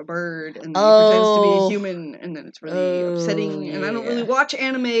resurrecting a bird and he pretends to be a human, and then it's really upsetting. And I don't really watch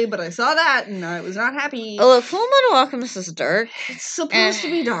anime, but I saw that and I was not happy. Oh, Full Metal Alchemist is dark. It's supposed to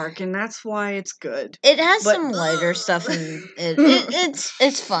be dark, and that's why it's good. It has some lighter stuff, and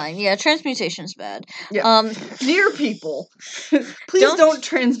it's fine. Yeah, transmutation's bad. Yeah. Dear people, please don't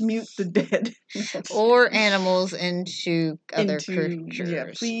transmute the dead or animals into other creatures. Yeah,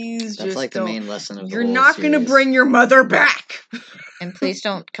 please. That's like the main lesson of the You're not going to bring your mother back. And please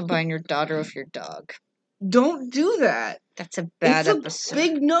don't combine your daughter with your dog. Don't do that. That's a bad episode.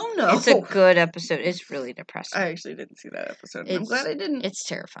 Big no-no. It's a good episode. It's really depressing. I actually didn't see that episode. I'm glad I didn't. It's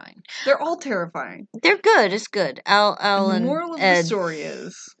terrifying. They're all terrifying. They're good. It's good. Al and the moral of the story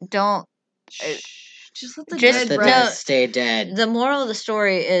is don't. Just let the dead rest. Stay dead. The moral of the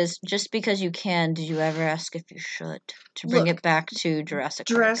story is, just because you can, did you ever ask if you should? To bring it back to Jurassic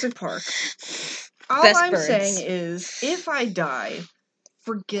Park. All I'm saying is, if I die,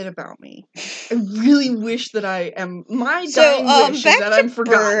 forget about me. I really wish that I am. My dying wish is that I'm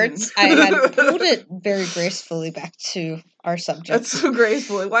forgotten. Birds, I had pulled it very gracefully back to our subject. That's so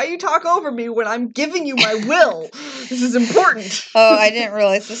graceful. Why you talk over me when I'm giving you my will? This is important. Oh, I didn't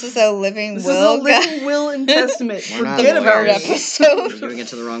realize this is a living will. This is a living will and testament. Forget about it. Episode. We're giving it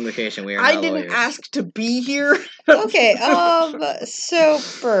to the wrong location. We are not didn't lawyers. ask to be here. Okay, so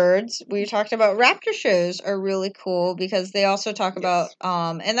birds. We talked about raptor shows are really cool because they also talk about,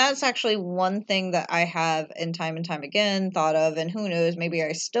 and that's actually one thing that I have and time again thought of, and who knows, maybe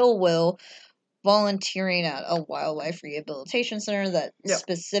I still will, volunteering at a wildlife rehabilitation center that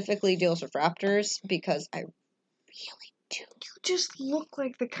specifically deals with raptors because I really do. You just look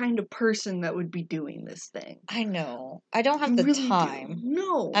like the kind of person that would be doing this thing. I know. I don't have the time.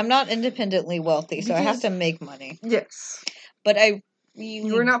 No. I'm not independently wealthy, so I have to make money. Yes. But I really...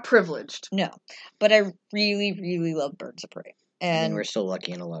 You are not privileged. No. But I really, really love birds of prey. And I mean, we're still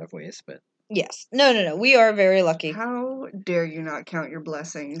lucky in a lot of ways, but... Yes. No. We are very lucky. How dare you not count your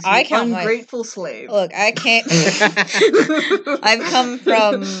blessings? I count ungrateful slave. Look, I can't... I've come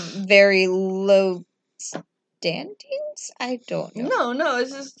from very low standings? I don't know. No,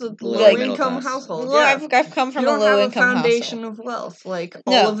 it's just a low-income household. Well, yeah. I've come from a low-income household. You don't have a foundation of wealth like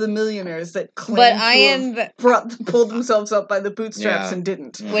all of the millionaires that claim pulled themselves up by the bootstraps and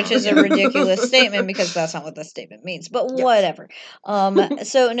didn't. Which is a ridiculous statement because that's not what the statement means. But whatever.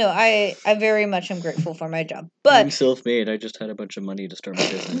 So, no, I very much am grateful for my job. But I'm self-made. I just had a bunch of money to start my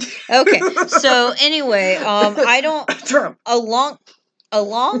business. Okay. So, anyway, I don't...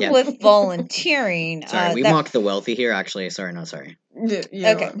 Along with volunteering... Sorry, we mock the wealthy here, actually. Sorry, not sorry.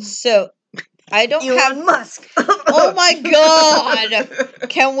 Yeah, okay, so... I don't Elon Musk. Oh my god!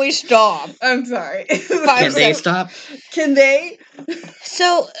 Can we stop? I'm sorry. Can they stop? Can they?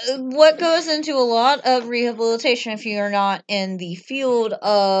 So, what goes into a lot of rehabilitation if you are not in the field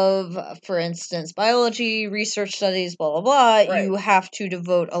of, for instance, biology, research studies, blah, blah, blah, you have to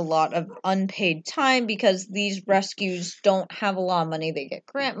devote a lot of unpaid time because these rescues don't have a lot of money. They get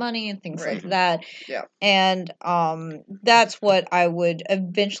grant money and things like that. Yeah. And that's what I would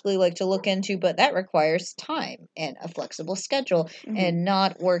eventually like to look into, but that requires time and a flexible schedule and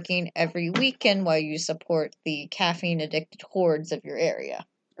not working every weekend while you support the caffeine-addicted hordes of your area.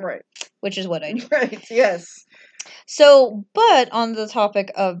 Right. Which is what I do. Right, yes. So, but on the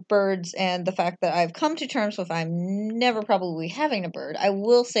topic of birds and the fact that I've come to terms with I'm never probably having a bird, I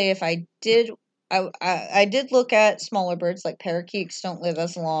will say if I did... I did look at smaller birds, like parakeets don't live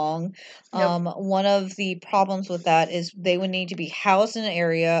as long. Yep. One of the problems with that is they would need to be housed in an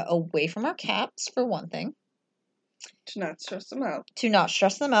area away from our cats, for one thing. To not stress them out. To not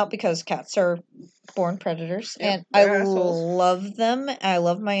stress them out, because cats are born predators. Yep, and I love them. I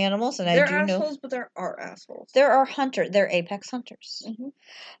love my animals, and they're I do know... They're assholes, but there are assholes. There are hunters. They're apex hunters.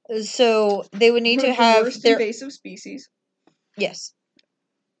 Mm-hmm. So they would need to have... worst invasive species. Yes.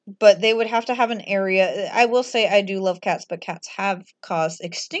 But they would have to have an area. I will say I do love cats, but cats have caused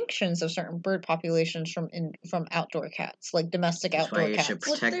extinctions of certain bird populations from outdoor cats, like domestic outdoor cats. That's why you should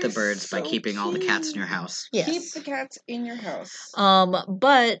protect the birds by keeping all the cats in your house. Yes. Keep the cats in your house.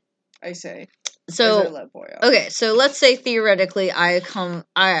 But I say. So okay, so let's say theoretically I come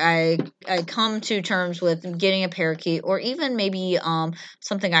to terms with getting a parakeet, or even maybe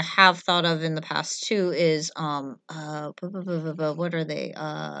something I have thought of in the past too is what are they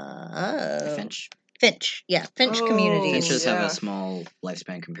Finch, yeah, Finch communities. Finches have a small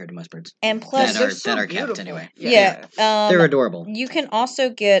lifespan compared to most birds, and plus that are kept anyway. Yeah, they're adorable. You can also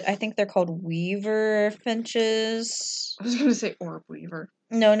get, I think they're called weaver finches. I was going to say orb weaver.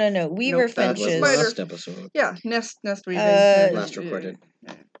 No. Weaver finches. That was last episode. Yeah, nest weaving. Last recorded.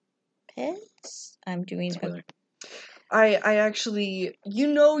 Pets? I'm doing... I actually... You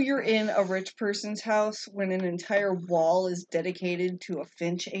know you're in a rich person's house when an entire wall is dedicated to a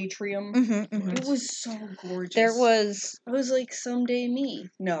finch atrium. It was so gorgeous. There was... I was like, someday me.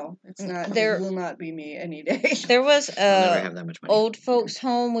 No, it's not. It will not be me any day. There was I'll never have that much money. Old folks'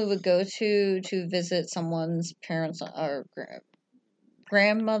 home we would go to visit someone's parents or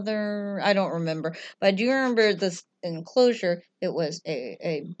grandmother. I don't remember. But I do remember this enclosure. It was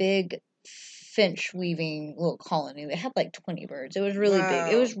a big finch weaving little colony. They had like 20 birds. It was really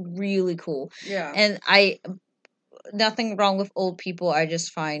big. It was really cool. Yeah. And nothing wrong with old people. I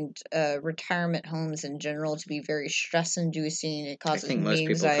just find retirement homes in general to be very stress-inducing. It causes me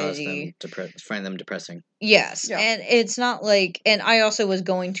anxiety. Find them depressing. Yes, and it's not like... And I also was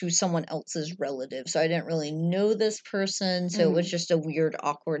going to someone else's relative, so I didn't really know this person, so it was just a weird,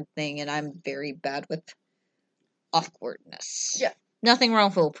 awkward thing, and I'm very bad with awkwardness. Yeah. Nothing wrong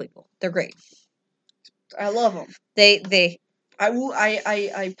with old people. They're great. I love them. They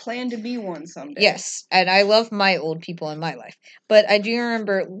I plan to be one someday. Yes, and I love my old people in my life. But I do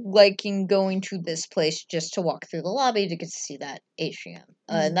remember liking going to this place just to walk through the lobby to get to see that atrium.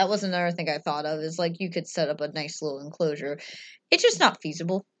 And that was another thing I thought of, is like you could set up a nice little enclosure. It's just not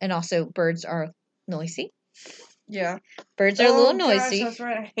feasible. And also, birds are noisy. Yeah. Birds are a little noisy. Gosh, that's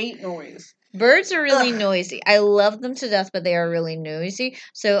right. I hate noise. Birds are really noisy. I love them to death, but they are really noisy.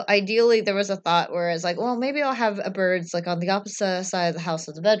 So ideally, there was a thought where it's like, well, maybe I'll have a birds like on the opposite side of the house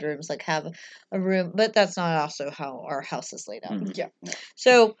of the bedrooms, like have a room. But that's not also how our house is laid out. Mm-hmm. Yeah. No.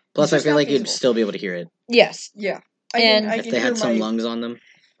 So plus, I feel like you'd still be able to hear it. Yes. Yeah. If they had some lungs on them.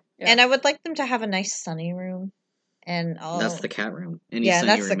 Yeah. And I would like them to have a nice sunny room. And that's the cat room. Any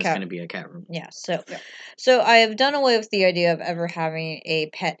sunny room is going to be a cat room. Yeah. So I have done away with the idea of ever having a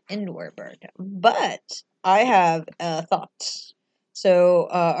pet indoor bird, but I have a thought. So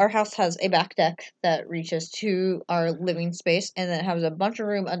our house has a back deck that reaches to our living space, and then has a bunch of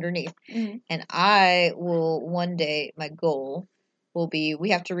room underneath. Mm-hmm. And I will one day. My goal will be,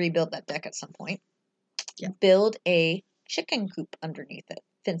 we have to rebuild that deck at some point. Yeah. Build a chicken coop underneath it,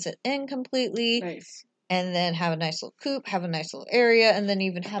 fence it in completely. Nice. And then have a nice little coop, have a nice little area, and then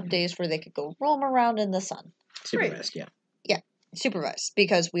even have days where they could go roam around in the sun. Supervised, yeah. Yeah, supervised,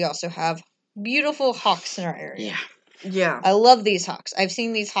 because we also have beautiful hawks in our area. Yeah. I love these hawks. I've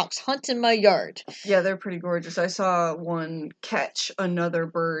seen these hawks hunt in my yard. Yeah, they're pretty gorgeous. I saw one catch another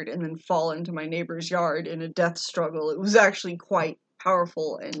bird and then fall into my neighbor's yard in a death struggle. It was actually quite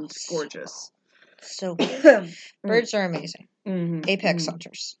powerful and gorgeous. So birds are amazing. Mm-hmm. Apex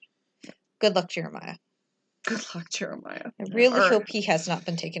hunters. Good luck, Jeremiah. Good luck, Jeremiah. I really hope he has not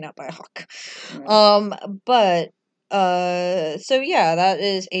been taken out by a hawk. So yeah, that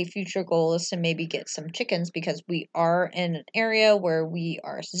is a future goal, is to maybe get some chickens, because we are in an area where we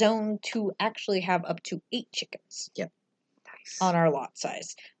are zoned to actually have up to 8 chickens. Yep. Nice. On our lot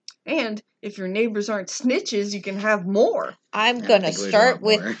size. And if your neighbors aren't snitches, you can have more. I'm gonna start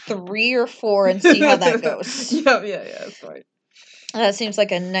with 3 or 4 and see how that goes. Yeah, that's right. That seems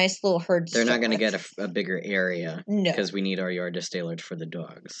like a nice little herd. They're not going to get a bigger area. No. Because we need our yard to stay large for the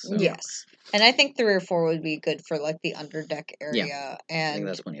dogs. So. Yes. And I think 3 or 4 would be good for like the underdeck area. Yeah. And I think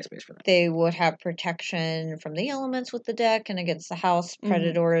that's plenty of space for that. They would have protection from the elements with the deck and against the house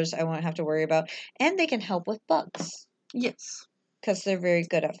predators. I won't have to worry about. And they can help with bugs. Yes. Because they're very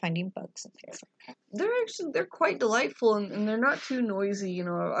good at finding bugs and things like that. They're quite delightful, and they're not too noisy. You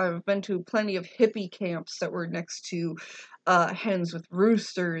know, I've been to plenty of hippie camps that were next to hens with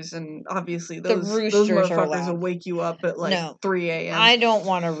roosters, and obviously those motherfuckers will wake you up at like 3 a.m. I don't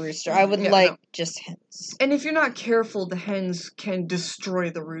want a rooster. I would just hens. And if you're not careful, the hens can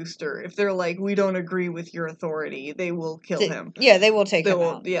destroy the rooster. If they're like, we don't agree with your authority, they will kill him. Yeah, they will take him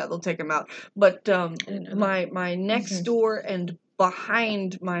out. Yeah, they'll take him out. But my next door and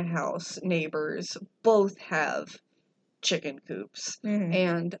behind my house neighbors both have chicken coops,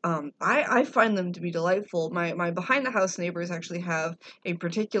 and I find them to be delightful. My behind the house neighbors actually have a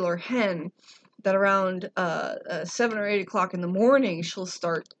particular hen that around 7 or 8 o'clock in the morning she'll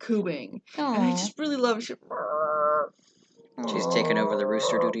start cooing. Aww. And I just really love it. She's taking over the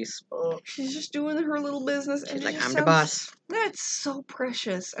rooster duties. She's just doing her little business. She's like, I'm the boss. That's so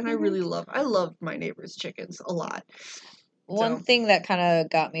precious, and I love my neighbor's chickens a lot. One thing that kind of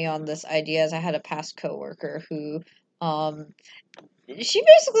got me on this idea is I had a past coworker who, she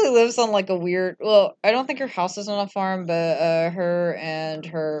basically lives on like a weird, well, I don't think her house is on a farm, but her and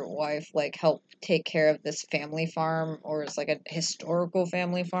her wife like help take care of this family farm, or it's like a historical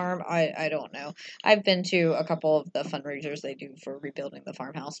family farm. I don't know. I've been to a couple of the fundraisers they do for rebuilding the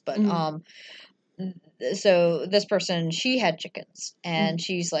farmhouse, but so this person, she had chickens, and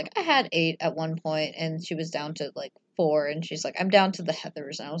she's like, I had 8 at one point, and she was down to like 4, and she's like, I'm down to the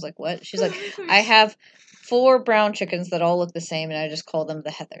Heathers, and I was like, what? She's like, I have 4 brown chickens that all look the same, and I just call them the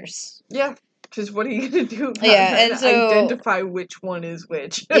Heathers. Yeah, because what are you gonna do about and so identify which one is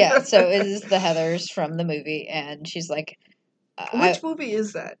which? Yeah, so it is the Heathers from the movie, and she's like, which movie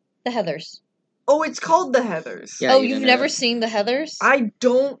is that? The Heathers. Oh, it's called The Heathers. Yeah, you've never seen The Heathers? I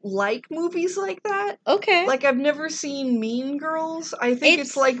don't like movies like that. Okay. Like, I've never seen Mean Girls. I think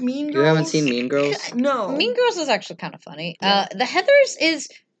it's like Mean Girls. You haven't seen Mean Girls? No. Mean Girls is actually kind of funny. Yeah. The Heathers is...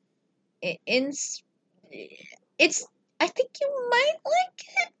 It's... I think you might like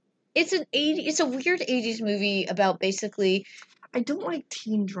it. It's a weird 80s movie about basically... I don't like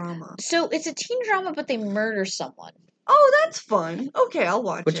teen drama. So, it's a teen drama, but they murder someone. Oh, that's fun. Okay, I'll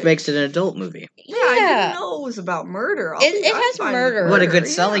watch it. Which makes it an adult movie. Yeah, I didn't know it was about murder. It has murder. What a good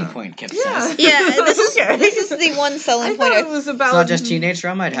selling point, Kip says. Yeah, this is the one selling point. It was about. It's not just teenage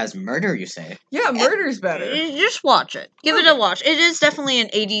drama; it has murder. You say? Yeah, murder's better. Just watch it. Give it a watch. It is definitely an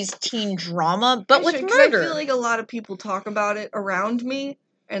 '80s teen drama, but with murder. I feel like a lot of people talk about it around me.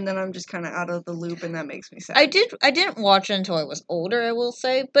 And then I'm just kind of out of the loop, and that makes me sad. I didn't watch it until I was older, I will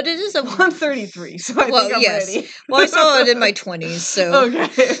say, but it is a. Well, I'm 33, so I think I'm ready. Well, I saw it in my 20s, so.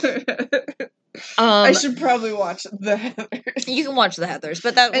 Okay. I should probably watch The Heathers. You can watch The Heathers,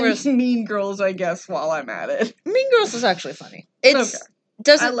 but that was Mean Girls, I guess, while I'm at it. Mean Girls is actually funny. It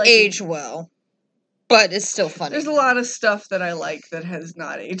doesn't age well, but it's still funny. There's a lot of stuff that I like that has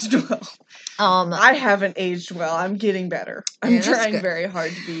not aged well. I haven't aged well. I'm getting better. I'm trying very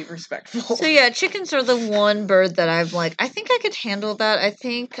hard to be respectful. So yeah, chickens are the one bird that I'm like, I think I could handle that. I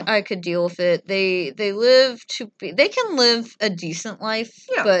think I could deal with it. They can live a decent life,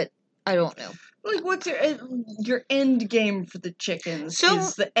 but I don't know. Like, what's your end game for the chickens?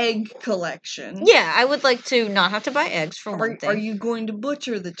 Is the egg collection? Yeah, I would like to not have to buy eggs for one thing. Are you going to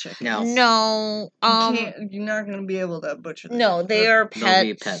butcher the chickens? No. You're not going to be able to butcher them. No, they are pets. They'll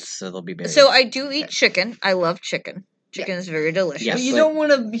be pets, so they'll be buried. So I do eat chicken. I love chicken. Chicken is very delicious. Yes, but you don't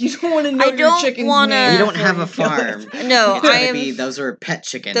want to. You don't want to know your chicken's name. You don't have a farm. No, those are pet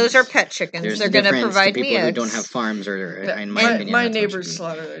chickens. Those are pet chickens. They're going to provide me eggs. Who don't have farms, in my opinion, my neighbors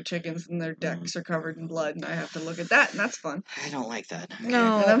slaughter their chickens, and their decks are covered in blood, and I have to look at that, and that's fun. I don't like that.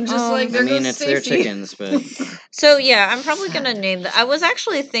 No, and I'm just like, it's their chickens, but. So yeah, I'm probably going to name them. I was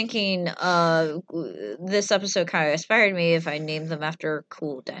actually thinking, this episode kind of inspired me if I named them after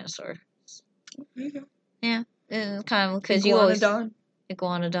cool dinosaurs. Yeah. And kind of because you always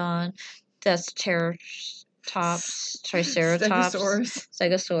Iguanodon, that's Triceratops,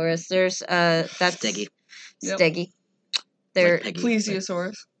 Stegosaurus. There's that's Steggy. Steggy. There,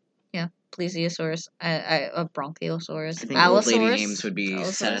 Plesiosaurus. Yeah, Plesiosaurus. A Bronchiosaurus. I think old lady names would be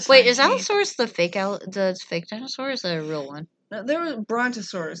satisfying. Wait, is Allosaurus the fake dinosaur? Or is it a real one? No, there was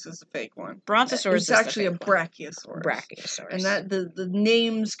Brontosaurus is a fake one. Brontosaurus is actually a Brachiosaurus. Brachiosaurus. And that the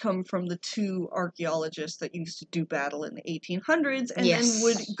names come from the two archaeologists that used to do battle in the 1800s and then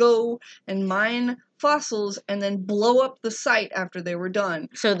would go and mine fossils and then blow up the site after they were done.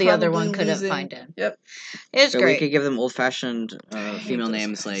 So the other one couldn't find it. Yep. It's great. We could give them old-fashioned female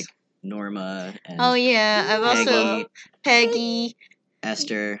names like Norma and I've also Peggy,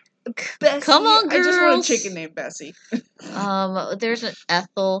 Esther. Bessie. Come on, girls. I just want a chicken named Bessie. There's an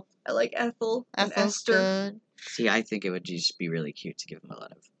Ethel. I like Ethel. Ethel's and Esther. Good. See, I think it would just be really cute to give them a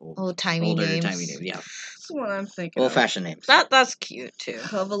lot of older, tiny names. Yeah. That's what I'm thinking. Old-fashioned names. That's cute too.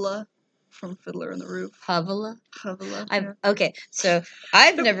 Havilah from Fiddler on the Roof. Havilah. Yeah. Okay, so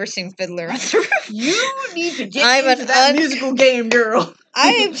I've never seen Fiddler on the Roof. You need to get into that musical game, girl.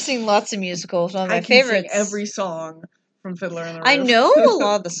 I've seen lots of musicals. One of my favorites. Sing every song from Fiddler on the Roof. I know a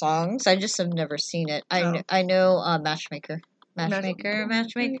lot of the songs. I just have never seen it. I know Matchmaker. Matchmaker,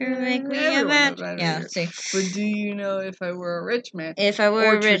 make me a match. Yeah, see. But do you know If I Were a Rich Man? If I Were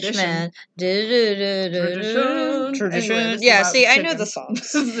a Rich Man. Tradition. Yeah, see, I know the songs.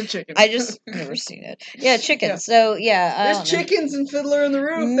 This is the chicken. I just never seen it. Yeah, chickens. Yeah. So, yeah. There's chickens in Fiddler on the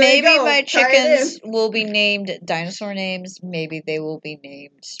Roof. Maybe my chickens will be named dinosaur names. Maybe they will be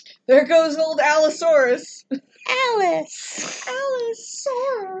named. There goes old Allosaurus. Allosaurus.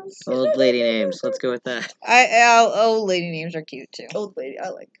 Old lady names. Let's go with that. Old lady names are cute too. Old lady, I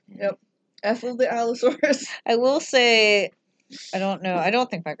like. Yep. Ethel the Allosaurus. I will say, I don't know. I don't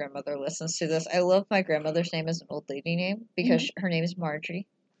think my grandmother listens to this. I love my grandmother's name as an old lady name because her name is Marjorie.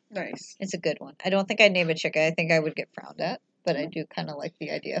 Nice. It's a good one. I don't think I'd name a chicken. I think I would get frowned at, but I do kind of like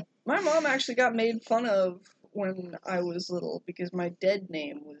the idea. My mom actually got made fun of when I was little because my dead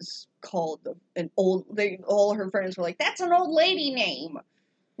name was called an old. All her friends were like, "That's an old lady name,"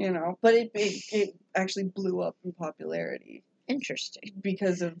 you know. But it actually blew up in popularity. Interesting.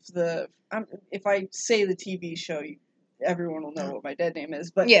 Because of if I say the TV show, everyone will know what my dead name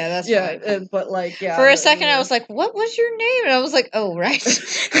is. But yeah, that's fine. But like, yeah. For a second, I was like, "What was your name?" And I was like, "Oh, right."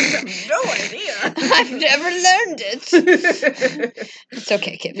 I have no idea. I've never learned it. It's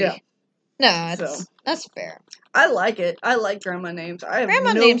okay, Kippy. Yeah. No, that's fair. I like it. I like grandma names. I have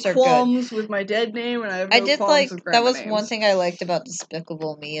no qualms with my dead name, and I have no qualms with grandma that was names. One thing I liked about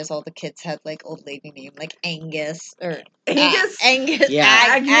Despicable Me is all the kids had like old lady name, like Angus or Angus. Yeah,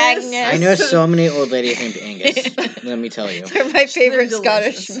 Agnes. I know so many old ladies named Angus. Let me tell you, they're my favorite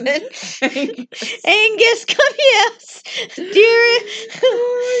Scottish men. Angus, come here, dear.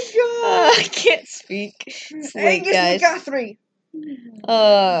 Oh my god, I can't speak. It's late, Angus guys. Guthrie.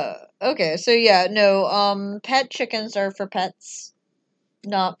 Okay, so yeah, no, pet chickens are for pets,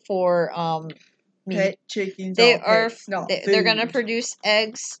 not for, meat. Pet chickens They are are, pets, not they're gonna food. produce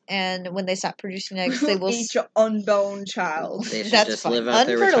eggs, and when they stop producing eggs, they will Eat your unborn child. They should That's just fine. live out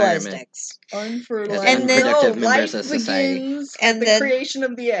their Unfertilized retirement. eggs. Unfertilized. And then- unproductive no, members life of society. begins And at the then- creation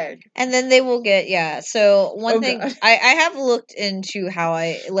of the egg. And then they will get, yeah. So one Oh, thing, God. I have looked into how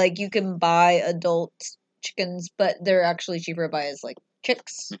you can buy adult chickens, but they're actually cheaper to buy as like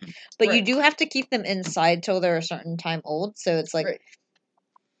chicks. Mhm. But you Right. do have to keep them inside till they're a certain time old. So it's like, Right.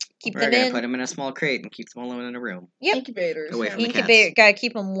 keep We're them gonna in. put them in a small crate and keep them alone in a room. Yep. Incubators. Away from the Incubate, cats. gotta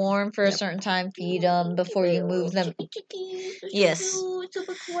keep them warm for a Yep. certain time, feed them before you move them. Yes.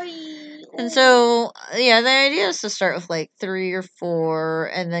 And so, yeah, the idea is to start with like 3 or 4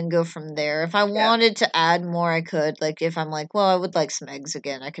 and then go from there. If I wanted to add more, I could. Like, if I'm like, well, I would like some eggs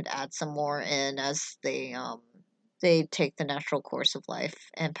again, I could add some more in as they take the natural course of life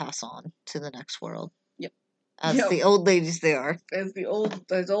and pass on to the next world. Yep. As Yep. the old ladies they are. As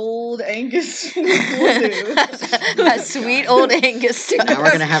old Angus will do. As sweet old Angus. Now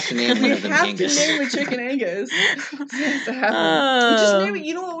we're gonna have to name one We of them have Angus. to name a chicken Angus. It has to happen. Just name it.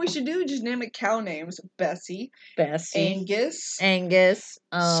 You know what we should do? Just name it cow names. Bessie. Angus. Angus.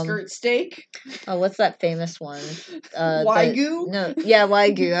 Skirt steak. Oh, what's that famous one? Wagyu.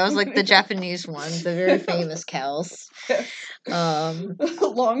 Wagyu. I was like the Japanese one, the very famous cows.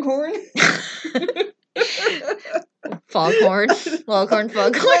 Longhorn. Foghorn. Foghorn.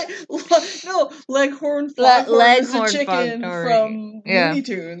 No, Leghorn. Foghorn Leghorn is a chicken Foghorn. from Yeah. Looney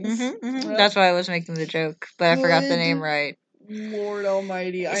Tunes. That's why I was making the joke, but I forgot the Good name right. Lord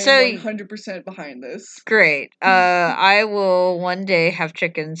Almighty, I So- am 100% behind this. Great. I will one day have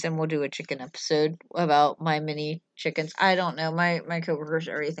chickens, and we'll do a chicken episode about my mini chickens. I don't know. My coworkers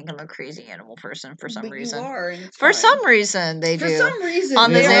already think I'm a crazy animal person for some But reason. You are, and it's For fine. some reason, they For do. some reason,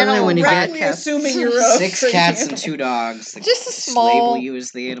 On they this are animal when you get correctly assuming you're a 6 crazy cats animal. and 2 dogs. Like, Just a just small- label you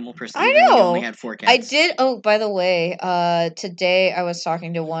as the animal person. I even though you know. only had 4 cats. I did. Oh, by the way, today I was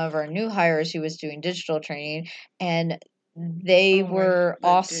talking to one of our new hires who was doing digital training, and they Oh my- were that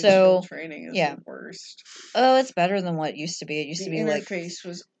also. digital training is yeah. the worst. Oh, it's better than what it used to be. It used The to be like. interface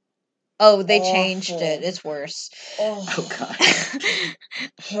was Oh, they changed awful. it. It's worse. Oh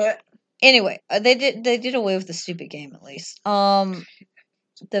god. Anyway, they did away with the stupid game at least.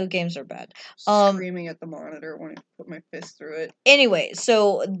 The games are bad. Screaming at the monitor when I put my fist through it. Anyway,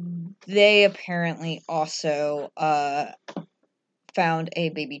 so they apparently also found a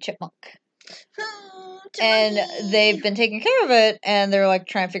baby chipmunk. And they've been taking care of it, and they're like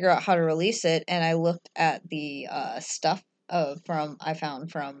trying to figure out how to release it. And I looked at the stuff I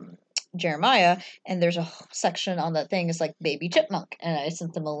found from Jeremiah, and there's a section on that thing is like baby chipmunk, and I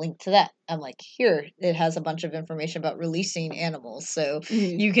sent them a link to that. I'm like, here, it has a bunch of information about releasing animals, so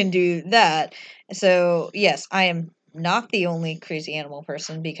you can do that. So yes, I am not the only crazy animal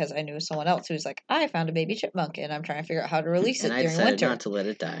person, because I knew someone else who's like, I found a baby chipmunk and I'm trying to figure out how to release And it I during decided winter. not to let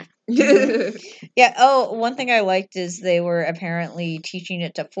it die. Yeah. Oh, one thing I liked is they were apparently teaching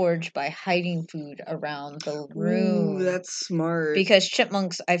it to forage by hiding food around the room. Ooh, that's smart. Because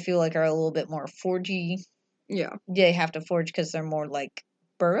chipmunks, I feel like, are a little bit more foragey. Yeah. They have to forage because they're more like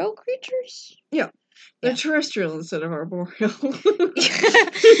burrow creatures. They're terrestrial instead of arboreal.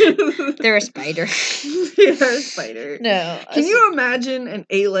 They're a spider. They're a spider. No. Can you imagine an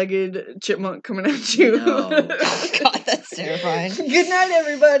 8-legged chipmunk coming at you? No. God, that's terrifying. Good night,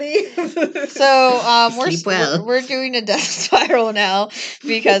 everybody. So Sleep well. we're doing a death spiral now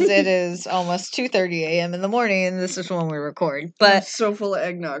because it is almost 2:30 a.m. in the morning, and this is when we record. I'm But so full of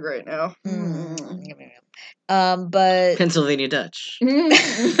eggnog right now. but Pennsylvania Dutch.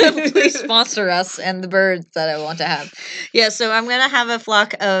 please sponsor us and the birds that I want to have. Yeah, so I'm gonna have a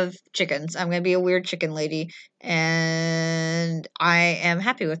flock of chickens. I'm gonna be a weird chicken lady, and I am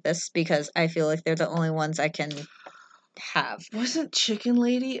happy with this because I feel like they're the only ones I can have. Wasn't Chicken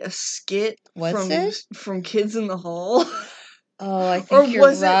Lady a skit Was it? from Kids in the Hall? Oh, I think you're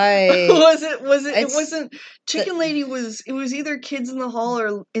right. Was it? It It's- wasn't. Chicken Lady was. It was either Kids in the Hall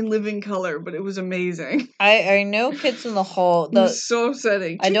or In Living Color, but it was amazing. I know Kids in the Hall. It was so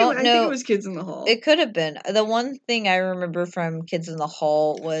upsetting. I don't I think know- it was Kids in the Hall. It could have been. The one thing I remember from Kids in the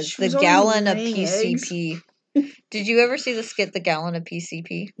Hall was She the was always gallon of laying PCP. Did you ever see the skit, The Gallon of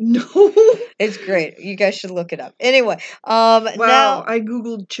PCP? No. It's great. You guys should look it up. Anyway, Wow. now I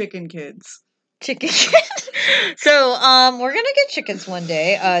googled chicken kids. chicken. So, we're gonna get chickens one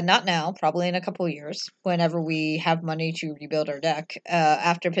day. Not now, probably in a couple years, whenever we have money to rebuild our deck.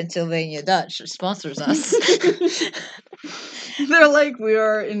 After Pennsylvania Dutch sponsors us. They're like, we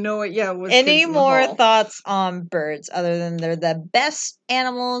are in no way. Yeah. Any more thoughts on birds other than they're the best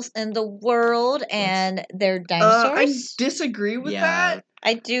animals in the world and they're dinosaurs? I disagree with that.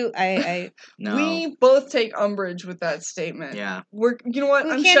 I do. No. We both take umbrage with that statement. Yeah. You know what?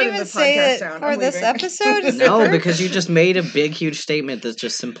 I'm shutting the podcast down for this episode. No, because you just made a big, huge statement that's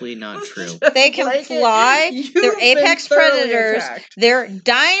just simply not true. They can fly. They're apex predators. Attacked. They're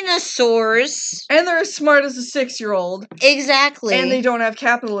dinosaurs. And they're as smart as a 6-year-old. Exactly. And they don't have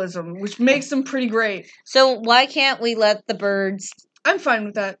capitalism, which makes them pretty great. So why can't we let the birds... I'm fine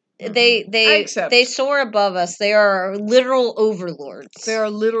with that. They soar above us. They are literal overlords. They are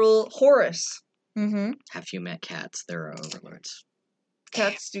literal Horus. Mm-hmm. Have you met cats? They're overlords.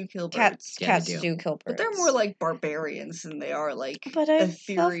 Cats do kill birds. Cats do kill birds. But they're more like barbarians than they are like love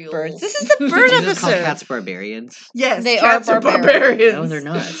ethereal birds. This is the bird episode. Call cats barbarians? Yes, they cats are barbarians. No, they're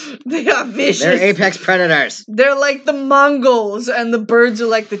not. They are vicious. They're apex predators. They're like the Mongols, and the birds are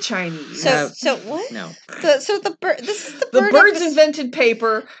like the Chinese. So what? No. So the bird. This is the bird. The birds invented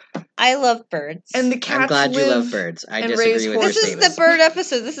paper. I love birds. And the cats I'm glad you love birds. I disagree with your This is statements. the bird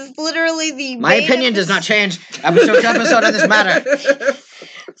episode. This is literally the My opinion does not change episode to episode on this matter.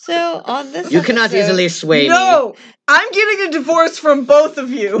 So on this You cannot easily sway me. No! I'm getting a divorce from both of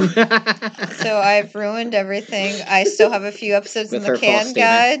you. So I've ruined everything. I still have a few episodes in the can,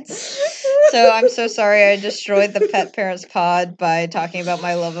 guides. So I'm so sorry I destroyed the Pet Parents Pod by talking about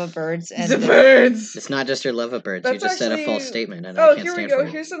my love of birds. And the birds! It's not just your love of birds. That's you just said a false statement. And oh, I can't here we stand go. for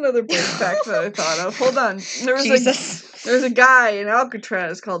it. Here's another bird fact that I thought of. Hold on. There's a guy in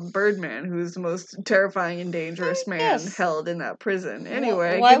Alcatraz called Birdman who's the most terrifying and dangerous man held in that prison.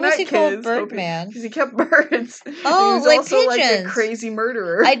 Anyway, why was he called Birdman? Because he kept birds. Oh, he was like also pigeons. like a crazy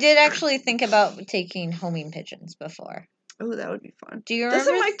murderer. I did actually think about taking homing pigeons before. Oh, that would be fun. Do you remember?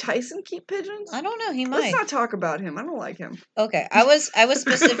 Doesn't Mike Tyson keep pigeons? I don't know. He might. Let's not talk about him. I don't like him. Okay, I was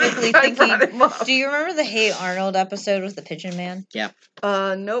specifically thinking. Do you remember the Hey Arnold episode with the Pigeon Man? Yeah.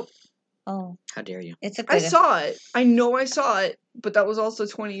 Nope. Oh. How dare you? It's a I saw it. I know I saw it, but that was also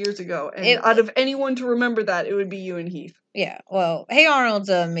 20 years ago. And out of anyone to remember that, it would be you and Heath. Yeah, well, Hey Arnold's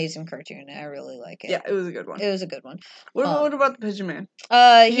an amazing cartoon. I really like it. Yeah, it was a good one. It was a good one. What about the Pigeon Man?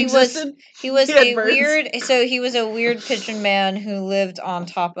 He was a weird. So he was a weird pigeon man who lived on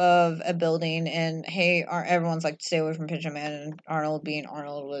top of a building. And everyone's like, stay away from Pigeon Man. And Arnold, being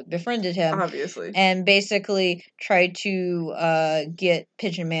Arnold, befriended him, obviously, and basically tried to get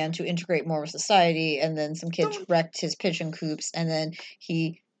Pigeon Man to integrate more with society. And then some kids wrecked his pigeon coops, and then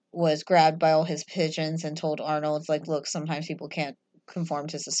he was grabbed by all his pigeons and told Arnold, like, look, sometimes people can't conform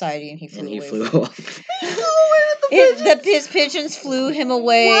to society, and he flew away. His pigeons flew him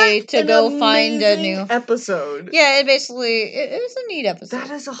away to go find a new episode. Yeah, it was a neat episode. That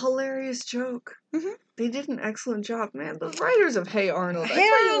is a hilarious joke. Mm-hmm. They did an excellent job, man. The writers of Hey Arnold. Hey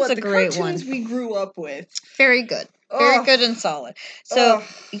Arnold's a great one. The cartoons we grew up with. Very good. Very good and solid. So,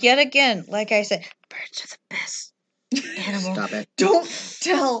 yet again, like I said, birds are the best animal. Stop it. Don't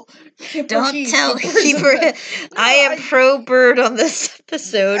tell Kipper. Don't tell Keeper. I am pro bird on this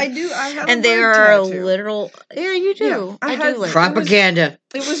episode. I do. I have and they are a literal. Yeah, you do. Yeah, I do like propaganda.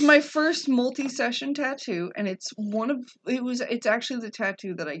 It was my first multi-session tattoo, and it's actually the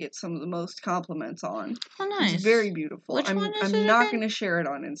tattoo that I get some of the most compliments on. Oh, nice. It's very beautiful. Which one is I'm it not again? going to share it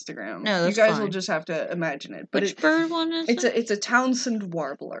on Instagram. No, that's you guys fine. will just have to imagine it. But which bird one is it? It's a Townsend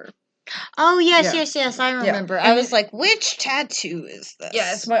warbler. Oh, yes, I remember. Yeah. I was like, which tattoo is this?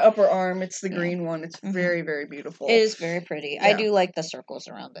 Yeah, it's my upper arm. It's the green one. It's very, very beautiful. It is very pretty. Yeah. I do like the circles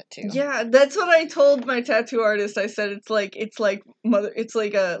around it too. Yeah, that's what I told my tattoo artist. I said it's like a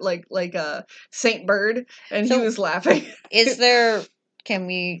Saint Bird, and he was laughing. Is there? Can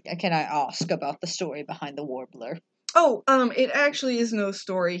I ask about the story behind the warbler? Oh, it actually is no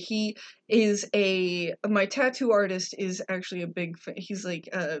story. My tattoo artist is actually a big fan. He's like,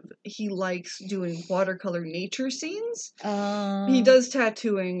 he likes doing watercolor nature scenes. He does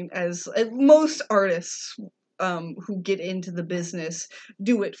tattooing as most artists, who get into the business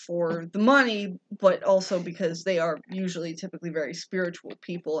do it for the money, but also because they are typically very spiritual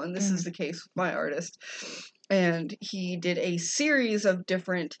people. And this is the case with my artist. And he did a series of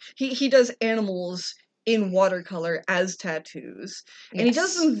different, he does animals in watercolor as tattoos, and he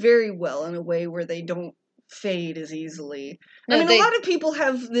does them very well in a way where they don't fade as easily. No, a lot of people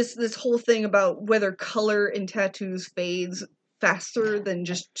have this whole thing about whether color in tattoos fades faster than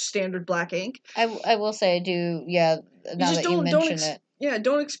just standard black ink. I will say I do. Yeah, now that you mention it. Yeah,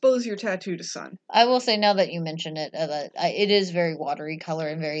 don't expose your tattoo to sun. I will say now that you mention it, that it is very watery color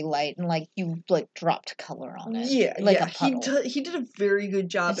and very light, and like you like dropped color on it. Yeah, like yeah. a puddle. He did a very good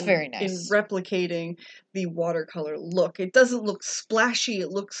job very nice. in replicating the watercolor look. It doesn't look splashy, it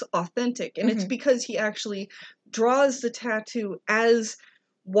looks authentic. And it's because he actually draws the tattoo as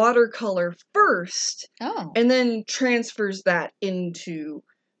watercolor first, and then transfers that into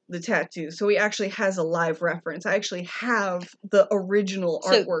the tattoo. So he actually has a live reference. I actually have the original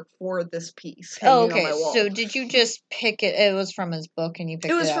artwork for this piece hanging on my wall. So did you just pick it? It was from his book and you picked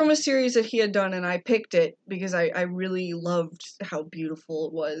it up? It was from a series that he had done, and I picked it because I really loved how beautiful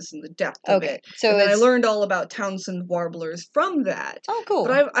it was and the depth of it. So I learned all about Townsend warblers from that. Oh, cool.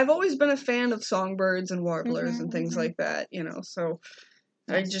 But I've always been a fan of songbirds and warblers and things like that, so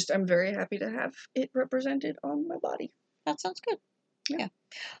I'm very happy to have it represented on my body. That sounds good. Yeah.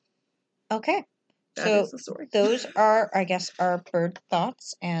 Okay. That is the story. Those are, I guess, our bird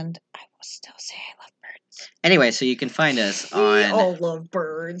thoughts, and I will still say I love birds. Anyway, so you can find us on... We all love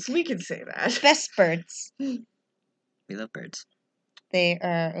birds. We can say that. Best birds. We love birds. They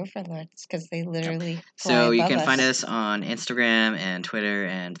are overlords because they literally So you can find us on Instagram and Twitter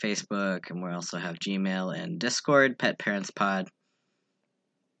and Facebook, and we also have Gmail and Discord, Pet Parents Pod.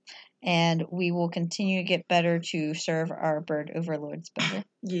 And we will continue to get better to serve our bird overlords better.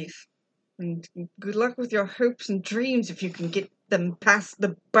 Yes. And good luck with your hopes and dreams if you can get them past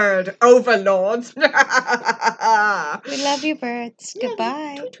the bird overlords. We love you, birds.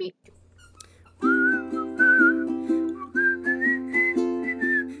 Goodbye. Tweet, tweet.